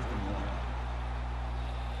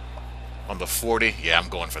 On the 40? Yeah, I'm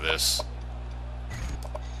going for this.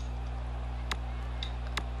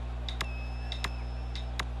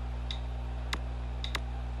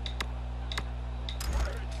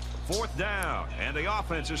 Fourth down, and the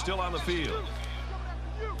offense is still on the field.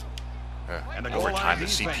 And the goal Over time, line the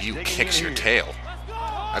defense CPU digging kicks in your here. tail.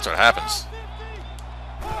 That's what happens.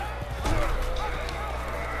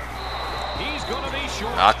 He's going to be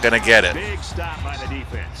short. Not going to get it. Big stop by the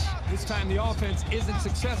defense. This time the offense isn't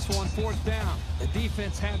successful on 4th down. The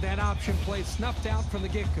defense had that option play snuffed out from the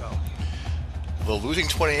get-go. Though losing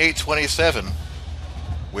 28-27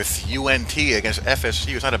 with UNT against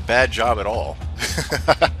FSU is not a bad job at all.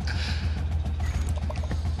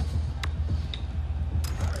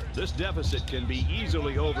 This deficit can be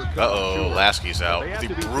easily overcome. Uh-oh, sure. Lasky's out. They have The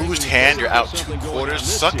to be bruised thinking hand, you're out there's 2 something going quarters. on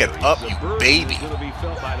this Suck it series. up, The you burden baby. is going to be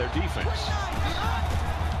felt by their defense.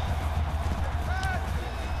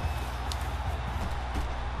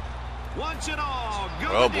 Once and all,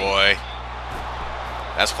 Oh boy.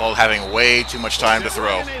 That's called having way too much time to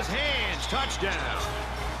throw. In his hands, touchdown.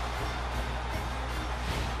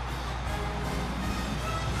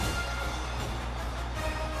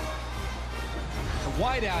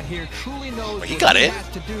 wideout here truly knows He what got he it. has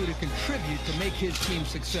to do to contribute to make his team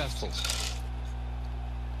successful.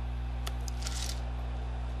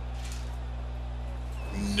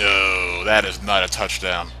 No, that is not a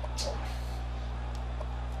touchdown.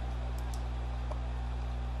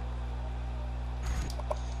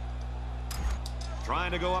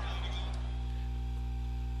 Trying to go up.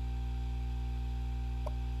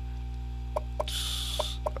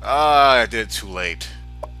 I did it too late.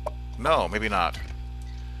 No, maybe not.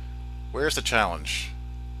 Where's the challenge?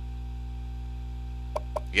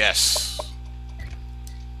 Yes.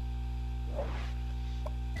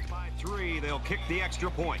 By 3, they'll kick the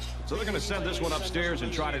extra point. So they're going to send this one upstairs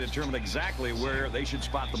and try to determine exactly where they should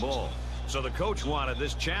spot the ball. So the coach wanted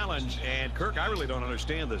this challenge, and Kirk, I really don't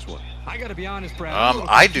understand this one. I got to be honest, Brad.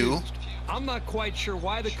 I do. I'm not quite sure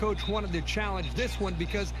why the coach wanted to challenge this one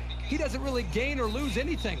because he doesn't really gain or lose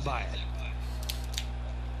anything by it.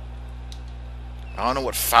 I don't know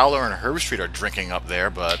what Fowler and Herbstreit are drinking up there,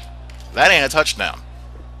 but that ain't a touchdown.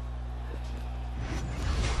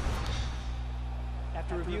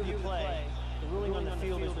 After review of the play, the ruling on the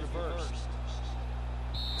field is reversed.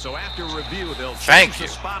 So after review, they'll Thank change you.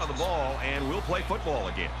 the spot of the ball, and we'll play football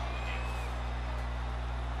again.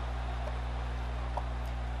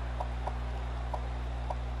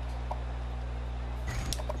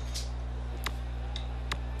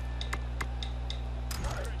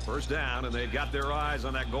 First down, and they've got their eyes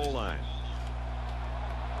on that goal line.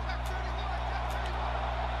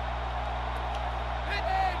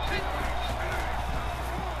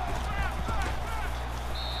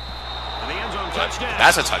 And the end zone touchdown.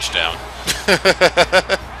 That's a touchdown.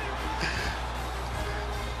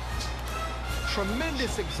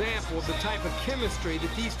 Tremendous example of the type of chemistry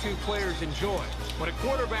that these two players enjoy. When a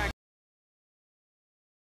quarterback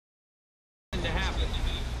to happen.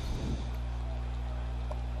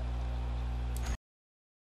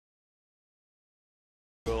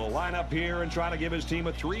 Will line up here and try to give his team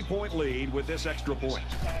a 3-point lead with this extra point.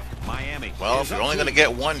 Miami. Well, if you're only going to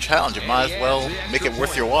get one challenge, you might as well make it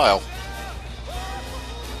worth your while.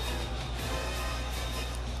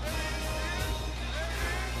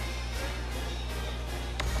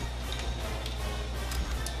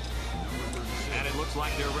 And it looks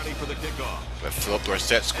like they're ready for the kickoff. But Philip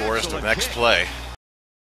Dorsett scores the next play.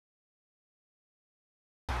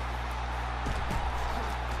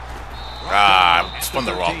 Ah, spun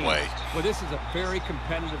the wrong way. Well, this is a very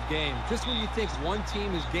competitive game. Just when you think one team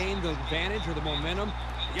has gained the advantage or the momentum,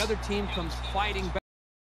 the other team comes fighting back.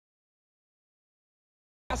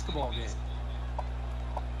 Basketball game.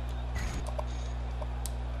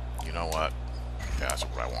 You know what? Yeah, that's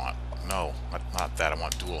what I want. No, not that. I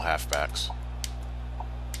want dual halfbacks.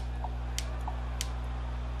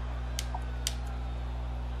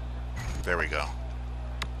 There we go.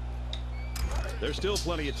 There's still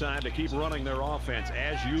plenty of time to keep running their offense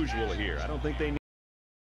as usual here. I don't think they need.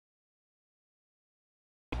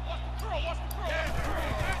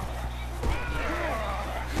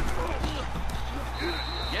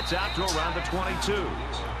 Gets out to around the 22.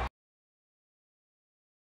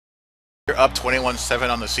 You're up 21-7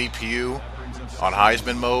 on the CPU. On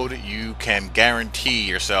Heisman mode, you can guarantee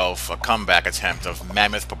yourself a comeback attempt of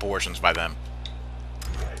mammoth proportions by them.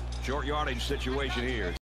 Short yardage situation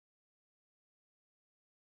here.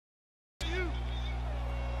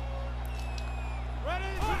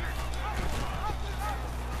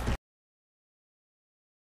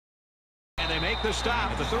 And they make the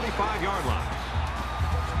stop at the 35-yard line.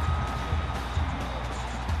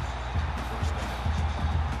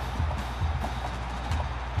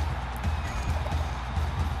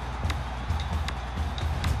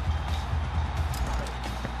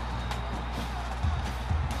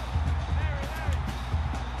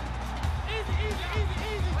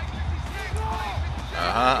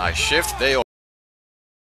 I shift, they...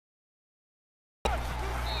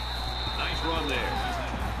 Nice run there.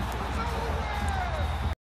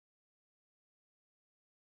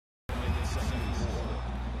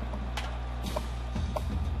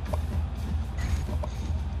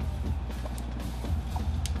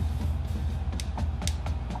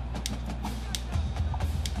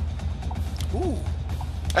 Ooh,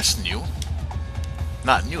 that's new.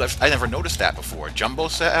 Not new, I never noticed that before. Jumbo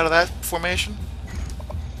set out of that formation?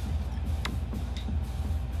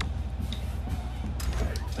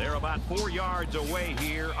 They're about 4 yards away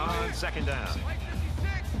here on second down.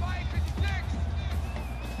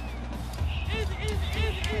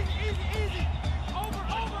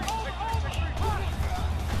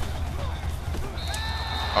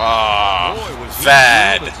 Oh,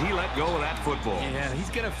 bad. He let go of that football. Yeah, he's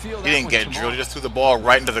gonna feel that. He didn't get drilled, he just threw the ball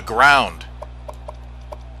right into the ground.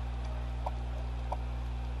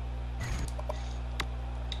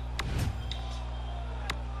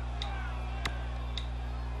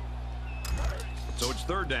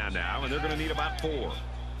 down now, and they're going to need about 4.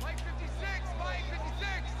 Mike 56, Mike 56.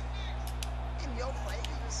 In your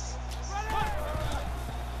face.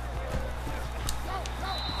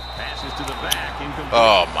 Passes to the back. Incomplete.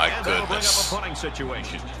 Oh, my and that'll bring up goodness. a punting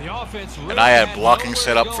situation. The offense really And I had had blocking nowhere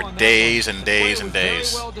set to up go for on that days one. and The play days and was very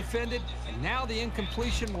days. well defended, and now the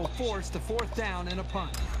incompletion will force the 4th down and a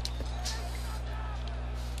punt.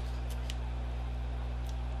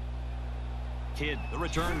 Kidd, the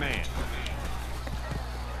return man.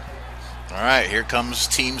 All right, here comes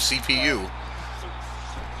Team CPU.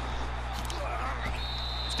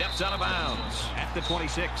 Steps out of bounds at the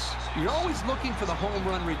 26. You're always looking for the home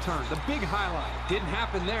run return, the big highlight. Didn't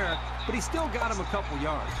happen there, but he still got him a couple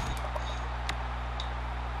yards.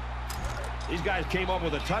 These guys came up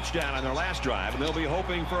with a touchdown on their last drive, and they'll be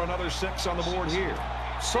hoping for another 6 on the board here.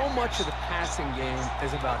 So much of the passing game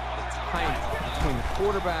is about the timing between the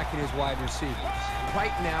quarterback and his wide receivers.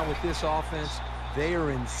 Right now with this offense, they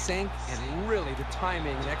are in sync, and really the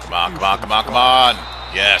timing and execution. Come on, come on, come on, come on.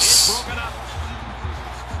 Yes. Broken up.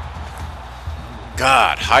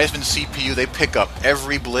 God, Heisman CPU, they pick up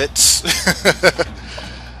every blitz.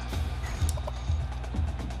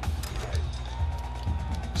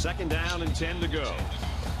 Second down and 10 to go.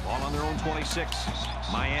 Ball on their own 26.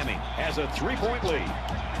 Miami has a 3-point lead.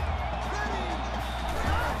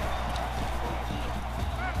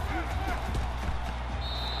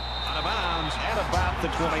 Out of bounds at about the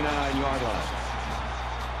 29-yard line.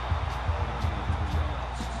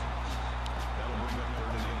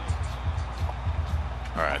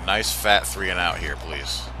 All right, nice fat 3 and out here,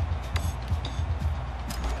 please.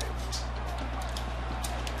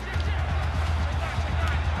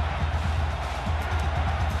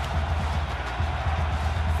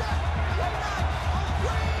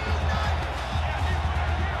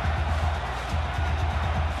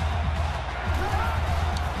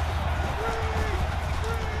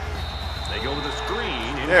 They go to the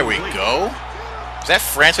screen. There we Incomplete. go. Is that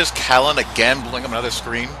Francis Callan again blowing up another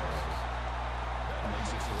screen?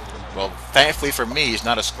 Well, thankfully for me, he's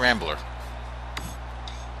not a scrambler.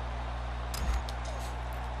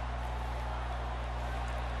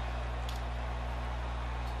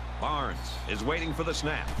 Barnes is waiting for the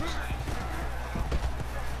snap.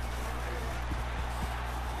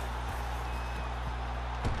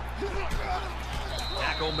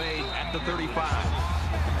 Tackle made at the 35.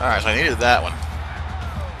 All right, so I needed that one.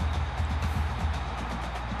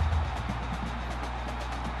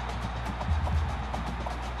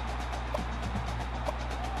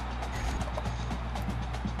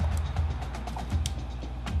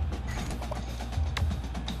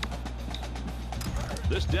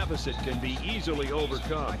 This deficit can be easily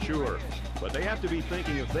overcome, sure. But they have to be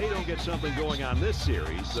thinking if they don't get something going on this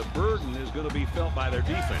series, the burden is going to be felt by their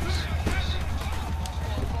defense.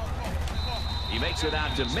 He makes it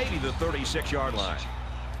out to maybe the 36-yard line.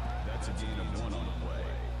 That's a gain of 1 on the play.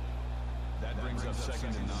 That brings up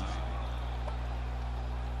 2nd and 9.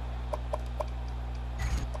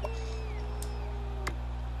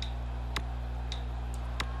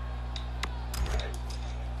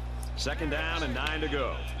 Second down and 9 to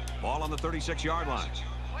go. Ball on the 36-yard line.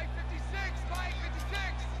 Mike 56, Mike 56.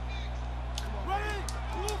 Ready?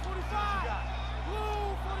 Blue 45.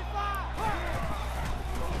 Blue 45.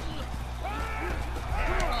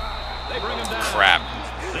 They bring him down. Crap.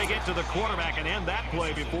 They get to the quarterback and end that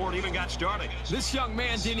play before it even got started. This young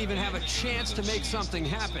man didn't even have a chance to make something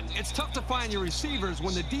happen. It's tough to find your receivers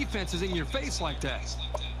when the defense is in your face like that.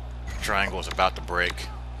 Triangle is about to break,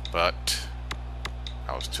 but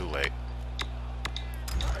I was too late.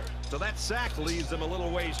 So that sack leaves them a little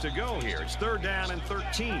ways to go here. It's 3rd down and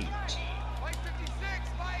 13. Mike 56,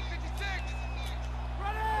 Mike 56.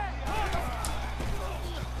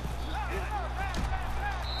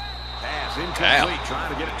 Pass incomplete,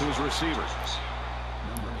 trying to get it to his receivers.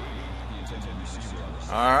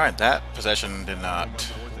 All right, that possession did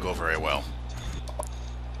not go very well.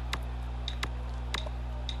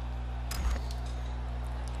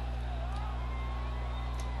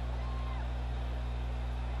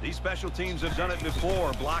 These special teams have done it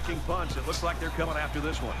before, blocking punts. It looks like they're coming after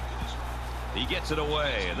this one. He gets it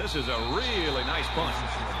away, and this is a really nice punt.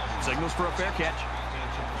 Signals for a fair catch.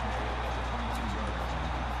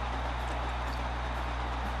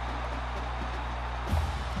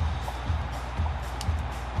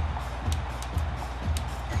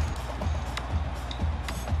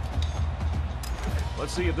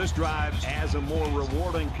 Let's see if this drive has a more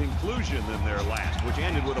rewarding conclusion than their last, which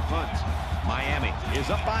ended with a punt. Miami is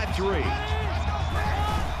up by 3.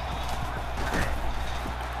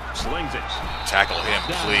 Slings it. Tackle him,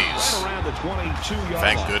 Down please. right around the 22-yard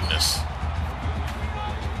Thank line. goodness.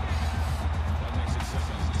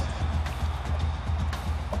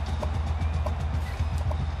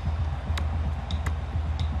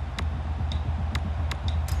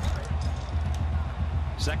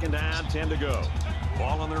 Second down, 10 to go.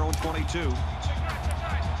 Ball on their own 22.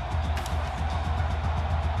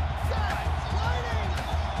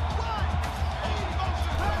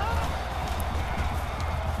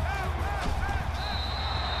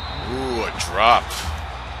 Ooh, a drop.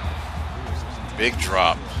 Big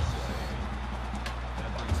drop.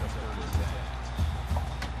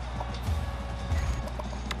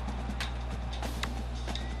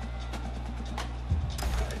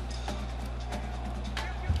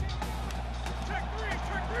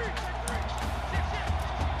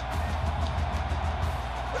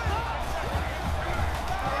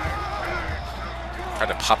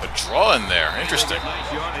 Tried to pop a draw in there. Interesting.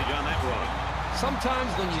 Nice yardage on that run. Sometimes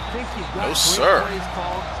when you think you've got No, great sir. plays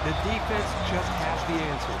called, the defense just has the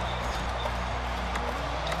answer.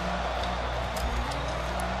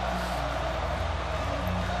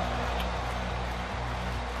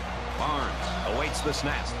 Barnes awaits the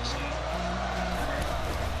snap.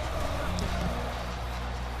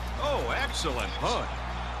 Oh, excellent punt.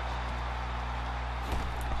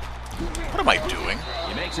 What am I doing?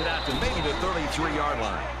 He makes it out to maybe the 33-yard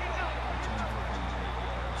line.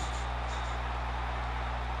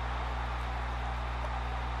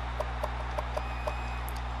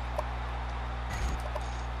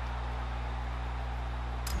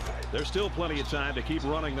 There's still plenty of time to keep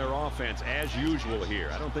running their offense as usual here.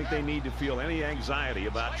 I don't think they need to feel any anxiety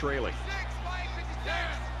about trailing.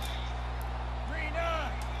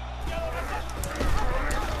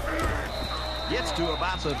 Gets to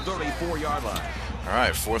about the 34-yard line. All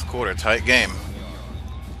right, fourth quarter, tight game.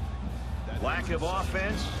 Lack of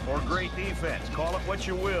offense or great defense, call it what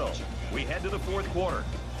you will. We head to the fourth quarter.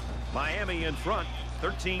 Miami in front,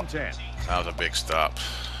 13-10. That was a big stop.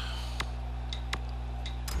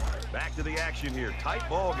 Back to the action here. Tight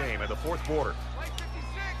ball game in the fourth quarter.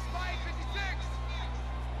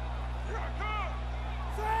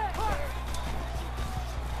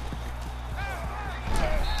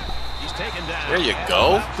 He's taken down. There you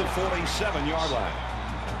go. At the 47-yard line.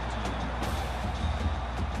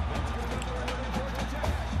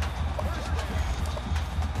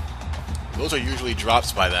 Those are usually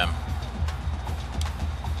drops by them.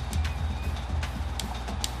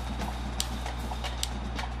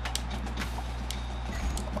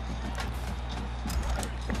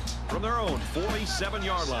 From their own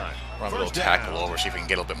 47-yard line. Run a little tackle over, see if we can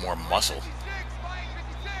get a little bit more muscle.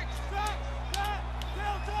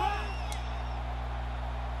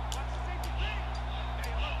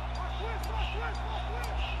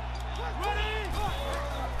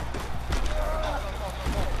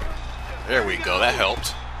 There we go, that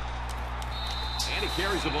helped. And he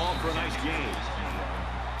carries the ball for a nice gain.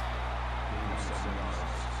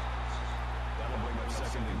 That'll bring up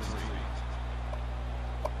 2nd and 3.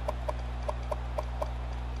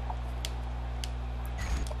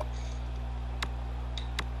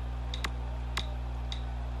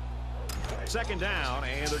 Second down,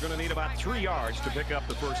 and they're going to need about 3 yards to pick up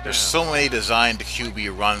the first down. There's so many designed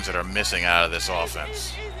QB runs that are missing out of this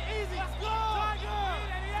offense.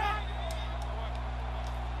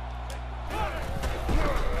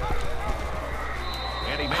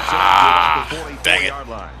 And he makes it up to the 44-yard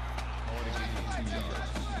line.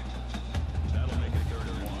 That'll make it 3rd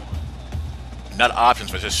and 1. Not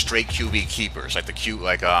options, but just straight QB keepers, like the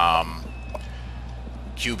QB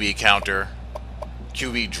counter,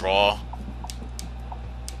 QB draw.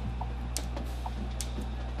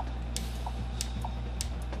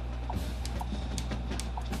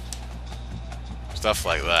 Stuff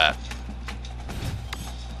like that.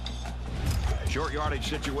 Short yardage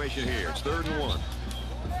situation here. It's 3rd and 1.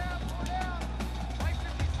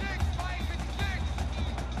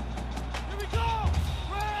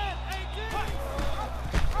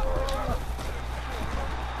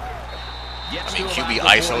 I mean, QB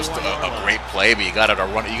ISO is a great play, but you got to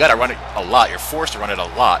run. You got to run it a lot. You're forced to run it a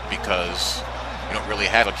lot because you don't really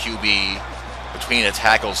have a QB between the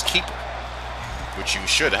tackles keeper, which you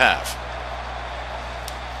should have.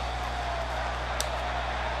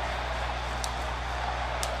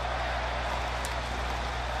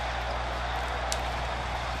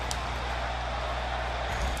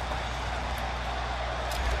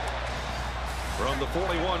 From the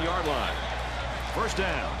 41-yard line. First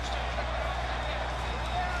down.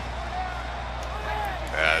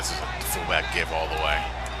 Yeah, this is a fullback give all the way.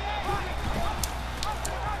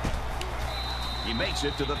 He makes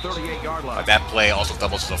it to the 38-yard line. But that play also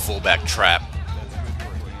doubles as a fullback trap.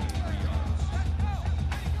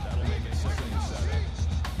 That'll make it 2nd and 7.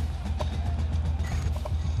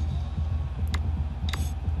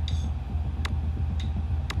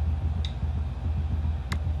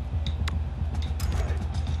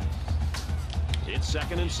 It's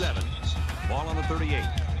 2nd and 7. Ball on the 38.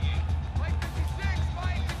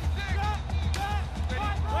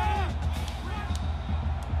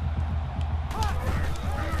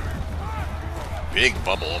 Big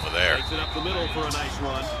bubble over there. Takes it up the middle for a nice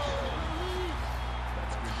run.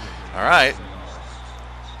 All right.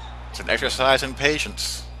 It's an exercise in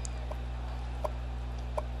patience.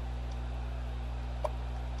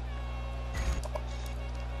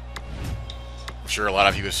 I'm sure a lot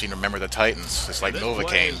of you have seen Remember the Titans. It's like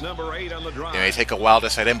Novocaine. It may take a while to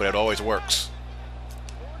set in, but it always works.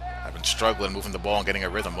 I've been struggling moving the ball and getting a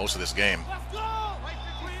rhythm most of this game.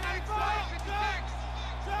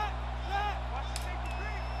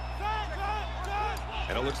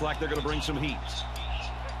 And it looks like they're going to bring some heat.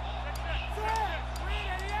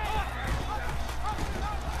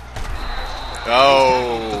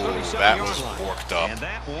 Oh, that was forked up. And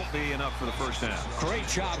that won't be enough for the first down. Great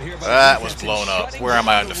job here by that was blown up. Where am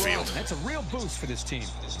I on the field? That's a real boost for this team.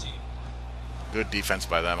 Good defense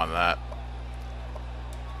by them on that.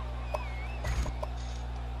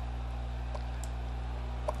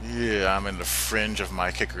 Yeah, I'm in the fringe of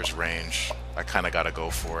my kicker's range. I kind of got to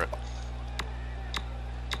go for it.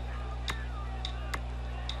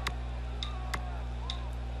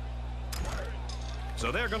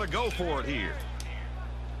 So they're going to go for it here.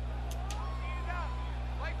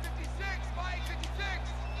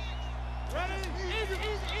 Ready? Easy,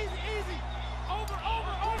 easy, easy, easy. Over.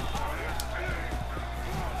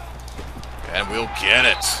 And we'll get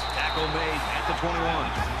it. Tackle made at the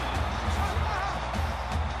 21.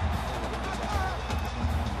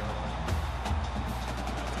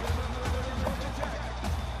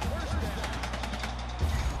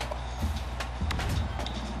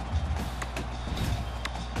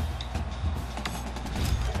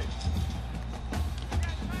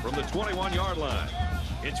 From the 21-yard line,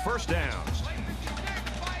 it's first down.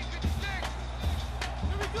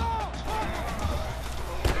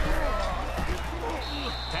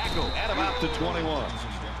 Tackle at about the 21.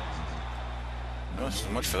 Not so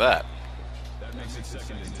much for that. That makes it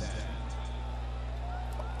 2nd and 10.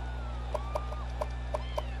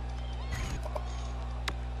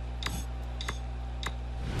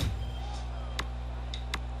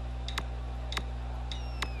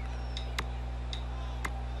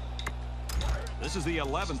 This is the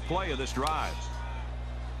 11th play of this drive.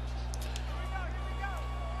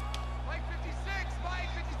 Mike 56, Mike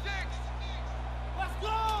 56. Let's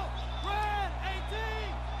go! Red 18!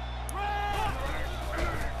 Red!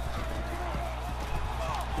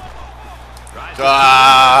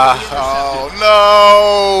 Oh,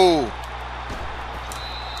 no!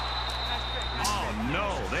 Oh, no,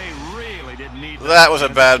 they really didn't need that. That was a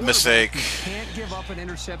bad mistake. You can't give up an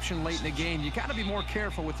interception late in the game. You got to be more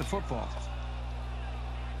careful with the football.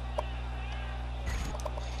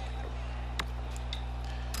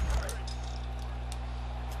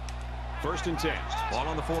 First and 10. Ball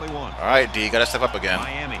on the 41. All right, D, got to step up again.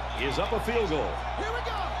 Miami is up a field goal. Here we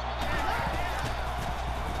go!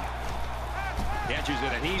 Catches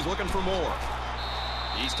it, and he's looking for more.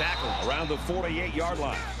 He's tackled around the 48-yard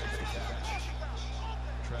line.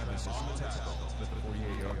 Travis is tackled at the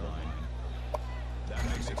 48-yard line. That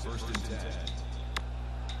makes it 1st and 10.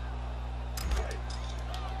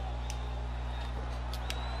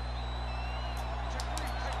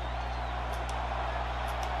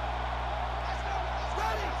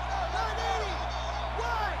 Ready! 980!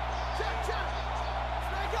 Right! Check!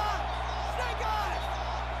 Snake eyes! Snake eyes!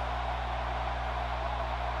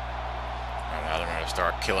 And now they're going to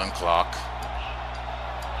start killing clock.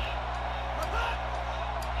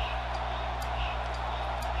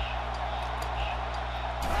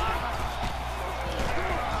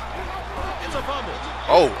 It's a fumble.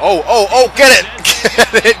 Oh, get it!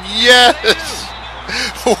 Get it, yes!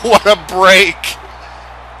 What a break!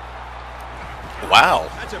 Wow.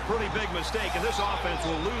 That's a pretty big mistake, and this offense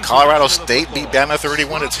will lose. Colorado State beat Bama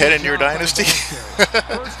 31-10 in your dynasty.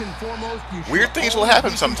 First and foremost, you should Weird things will always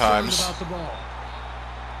happen be concerned sometimes. about the ball.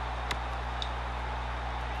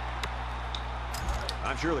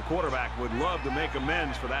 I'm sure the quarterback would love to make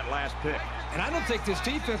amends for that last pick. And I don't think this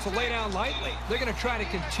defense will lay down lightly. They're going to try to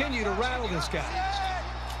continue to rattle this guy.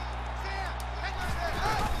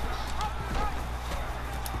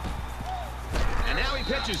 And now he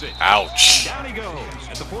pitches it. Ouch. Down he goes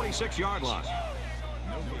at the 46-yard line.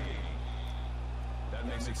 No gain. That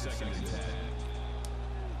makes it 2nd and 10.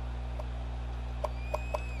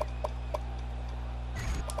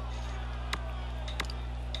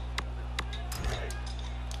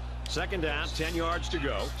 Second down, 10 yards to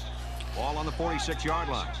go. Ball on the 46-yard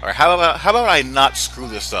line. All right, how about I not screw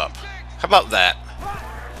this up? How about that?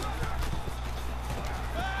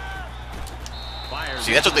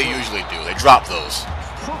 See, that's what they usually do. They drop those.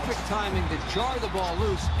 Perfect timing to jar the ball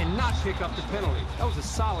loose and not pick up the penalty. That was a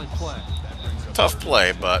solid play. Tough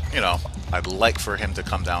play, but, you know, I'd like for him to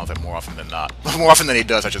come down with it more often than not. More often than he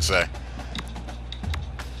does, I should say.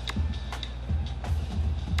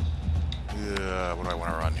 What do I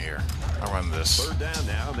want to run here? I'll run this. Third down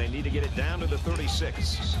now. They need to get it down to the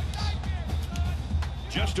 36.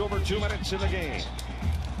 Just over 2 minutes in the game.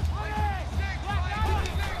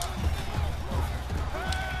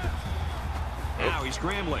 Now he's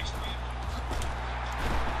scrambling.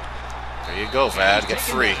 There you go, Vad. Get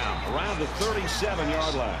free. Around the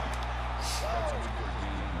 37-yard line.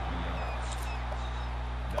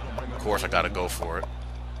 Of course, I got to go for it.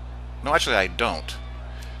 No, actually, I don't.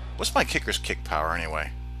 What's my kicker's kick power,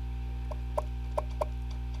 anyway?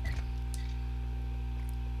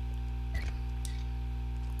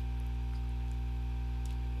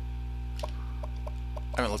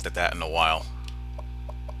 I haven't looked at that in a while.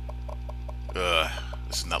 Ugh,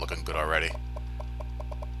 this is not looking good already.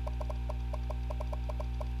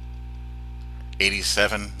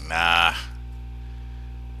 87? Nah.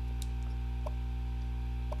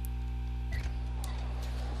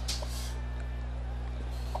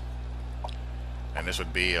 And this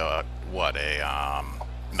would be, what,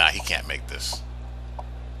 nah, he can't make this.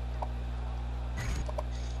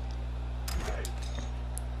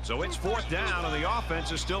 So it's fourth down, and the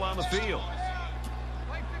offense is still on the field.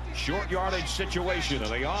 Short yardage situation,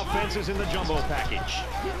 and the offense is in the jumbo package.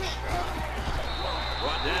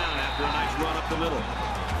 Brought down after a nice run up the middle.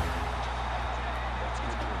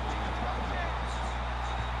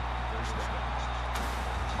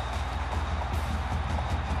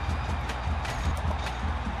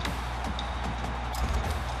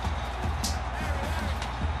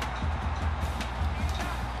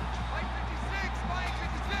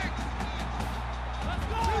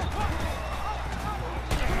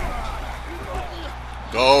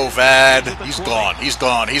 Go, Vad. He's gone. He's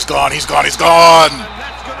gone. He's gone. He's gone. He's gone. And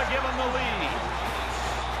that's going to give him the lead.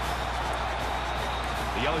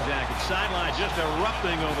 The Yellow Jackets sideline just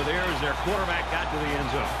erupting over there as their quarterback got to the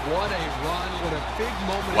end zone. What a run. What a big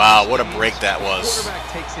moment. Wow, what a break that was. The quarterback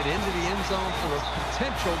takes it into the end zone for a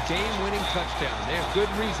potential game-winning touchdown. They have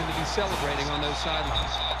good reason to be celebrating on those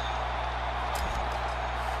sidelines.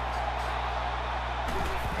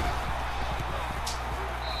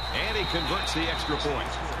 And he converts the extra point.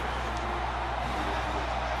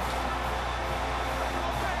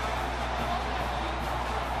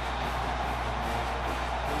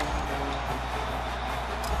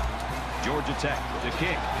 Georgia Tech to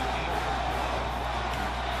kick.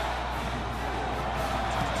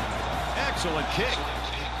 Excellent kick.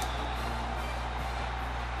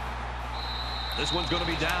 This one's going to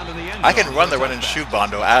be down to the end zone. I can run the run and shoot,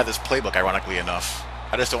 Bondo, out of this playbook, ironically enough.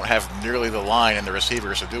 I just don't have nearly the line and the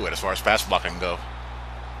receivers to do it as far as pass blocking go.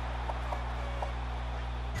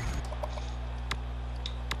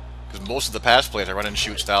 Because most of the pass plays are run and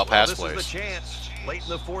shoot style pass plays. This is the chance. Late in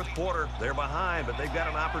the fourth quarter, they're behind, but they've got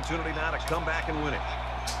an opportunity now to come back and win it.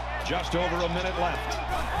 Just over a minute left.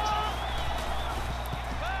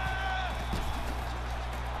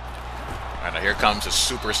 And here comes a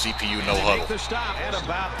super CPU no huddle. Make the stop at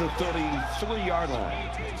about the 33-yard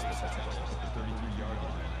line.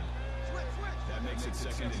 That makes it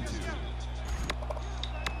 2nd and 2.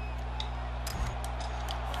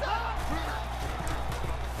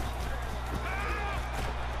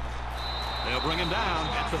 They'll bring him down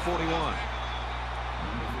at the 41.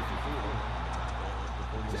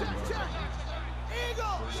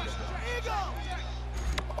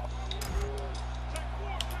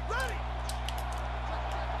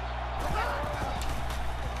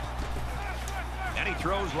 And he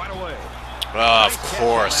throws right away. Of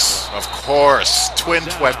course. Twin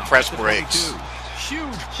press breaks.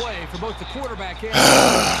 Huge play for both the quarterback and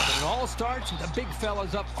but it all starts with the big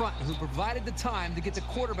fellas up front who provided the time to get the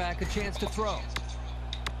quarterback a chance to throw.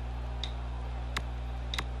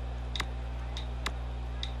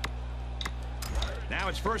 Now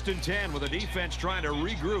it's 1st and 10 with the defense trying to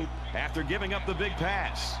regroup after giving up the big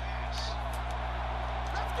pass.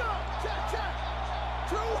 Let's go. Check.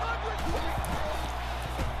 200.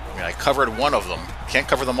 I mean, I covered one of them. Can't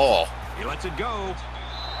cover them all. He lets it go.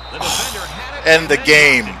 The defender had it. End the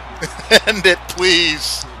game. End it,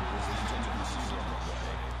 please.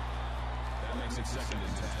 That makes it 2nd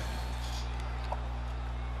and 10.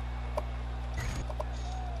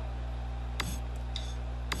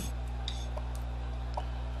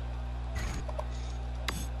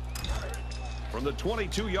 From the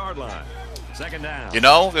 22-yard line. 2nd down. You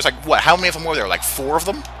know, there's like, what, how many of them were there? Like 4 of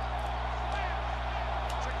them?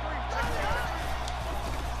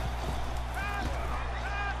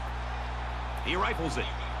 rifles it.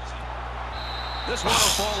 This one will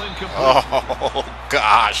fall incomplete. Oh,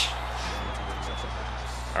 gosh.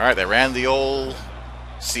 All right, they ran the old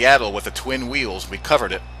Seattle with the twin wheels. We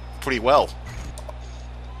covered it pretty well.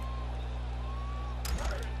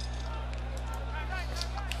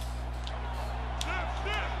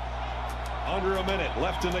 Under a minute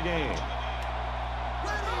left in the game.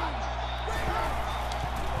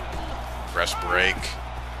 Press break.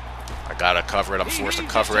 I gotta cover it. I'm forced to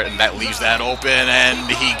cover it, and that leaves that open, and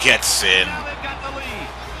he gets in.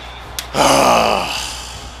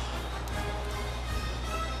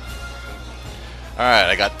 Alright,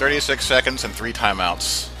 I got 36 seconds and 3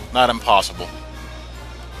 timeouts. Not impossible.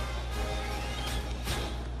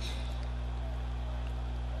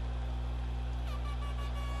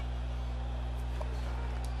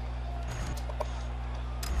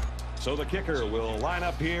 So the kicker will line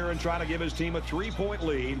up here and try to give his team a 3-point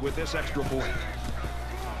lead with this extra point.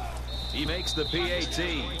 He makes the PAT.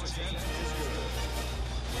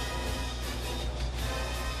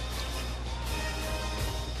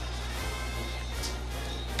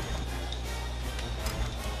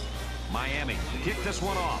 Miami kick this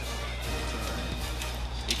one off.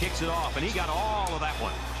 He kicks it off, and he got all of that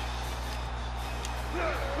one.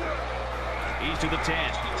 He's to the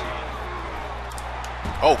 10.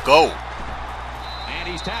 Oh, go. And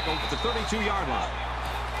he's tackled at the 32-yard line.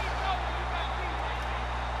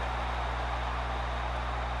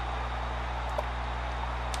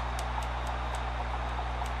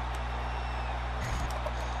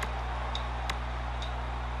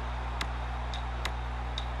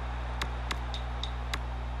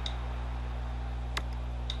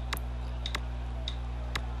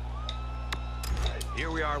 Here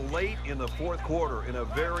we are late in the fourth quarter in a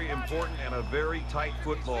very important and a very tight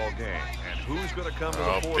football game. And who's going to come to the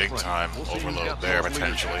forefront? Big time overload there,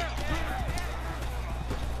 potentially.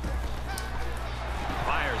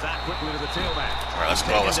 Fires out quickly to the tailback. All right, let's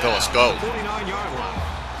go, let's go, let's go. 49-yard line.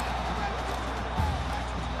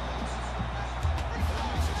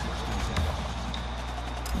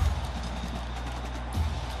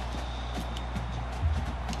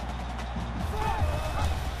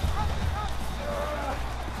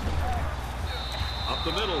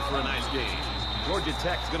 The middle for a nice game. Georgia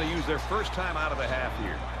Tech's going to use their first time out of the half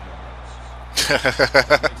here.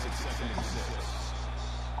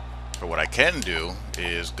 But what I can do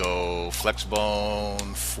is go flex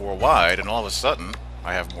bone 4 wide, and all of a sudden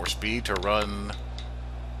I have more speed to run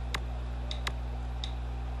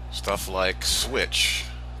stuff like switch,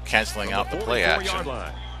 canceling out the play action.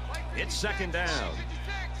 Line. It's second down.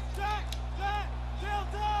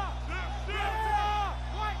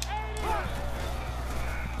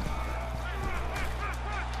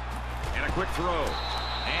 Quick throw.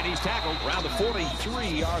 And he's tackled around the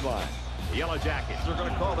 43-yard line. The Yellow Jackets are going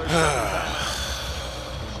to call their second timeout.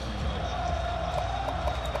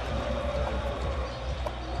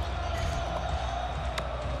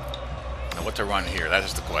 Now what to run here? That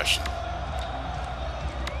is the question.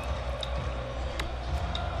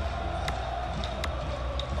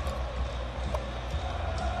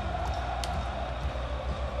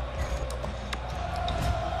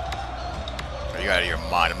 You're out of your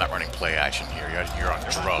mind. I'm not running play action here. You're on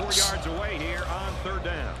drugs. 4 yards away here on third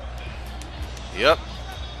down. Yep.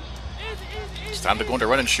 It's time to go into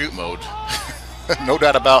run and shoot mode. No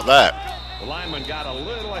doubt about that. The lineman got a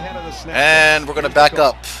little ahead of the snap. And we're going to back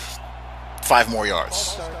up 5 more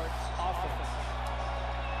yards.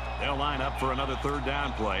 They'll line up for another third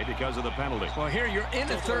down play because of the penalty. Well, here you're in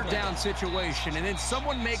a third down situation, and then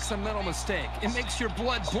someone makes a mental mistake. It makes your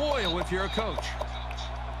blood boil if you're a coach.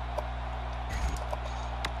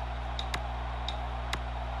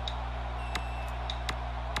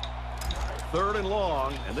 Third and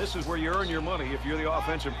long, and this is where you earn your money if you're the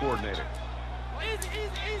offensive coordinator. Easy,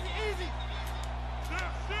 easy, easy, easy.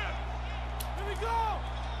 Here we go.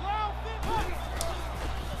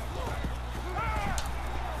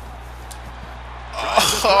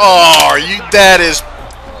 Oh, are you? That is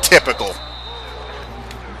typical.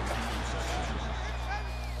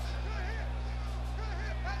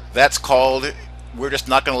 That's called, we're just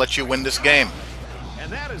not going to let you win this game.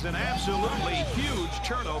 And that is an absolutely huge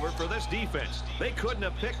turnover for this defense. They couldn't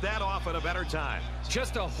have picked that off at a better time.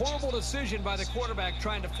 Just a horrible decision by the quarterback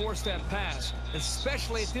trying to force that pass,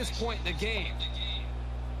 especially at this point in the game.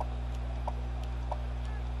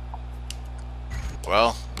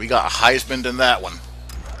 Well, we got Heisman in that one.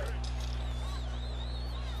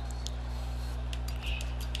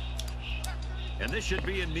 And this should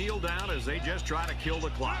be a kneel down as they just try to kill the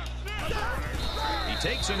clock. He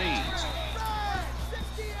takes a knee.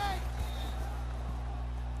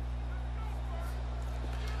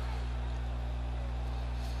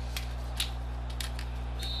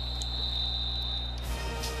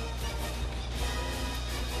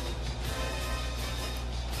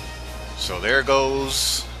 So there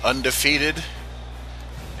goes undefeated.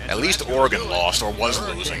 At least Oregon lost or was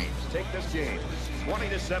losing. Take this game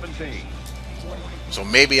 20-17. So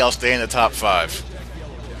maybe I'll stay in the top 5.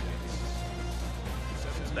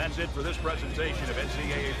 That's it for this presentation of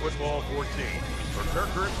NCAA Football 14. For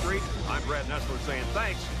Kirk Street, I'm Brad Nessler saying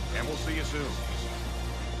thanks, and we'll see you soon.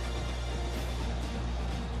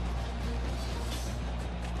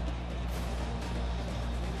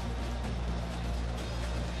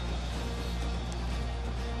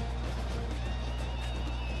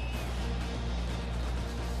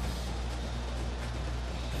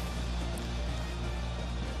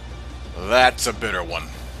 That's a bitter one.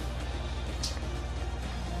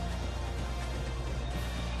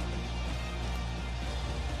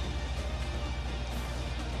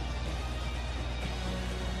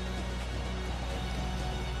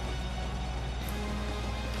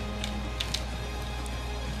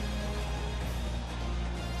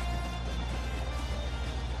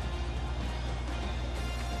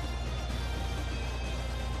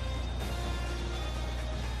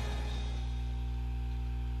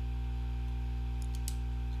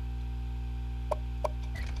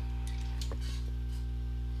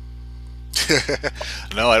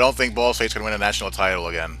 No, I don't think Ball State's going to win a national title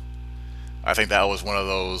again. I think that was one of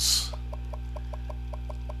those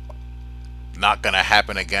not going to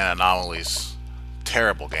happen again anomalies.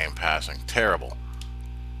 Terrible game passing. Terrible.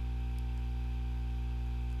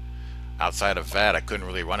 Outside of that, I couldn't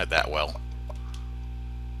really run it that well.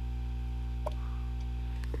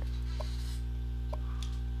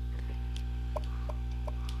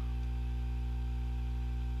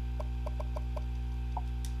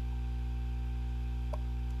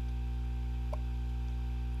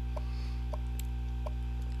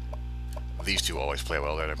 These two always play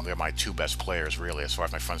well. They're my 2 best players, really, as far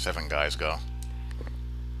as my front 7 guys go.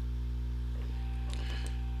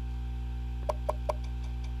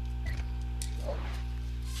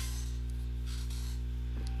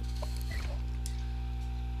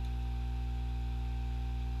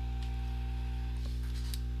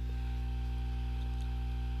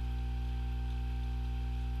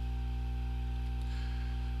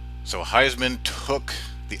 So Heisman took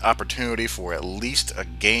the opportunity for at least a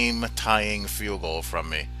game-tying field goal from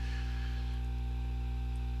me.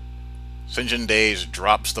 St. John Days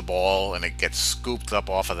drops the ball and it gets scooped up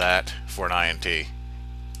off of that for an INT.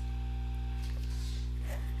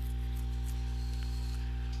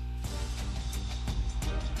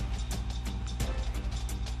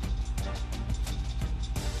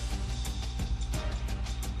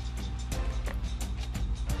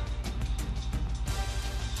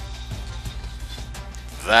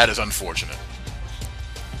 That is unfortunate.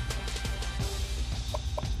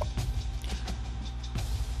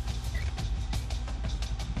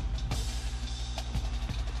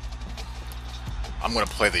 I'm going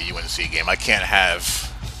to play the UNC game. I can't have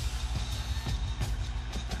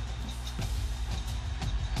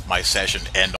my session end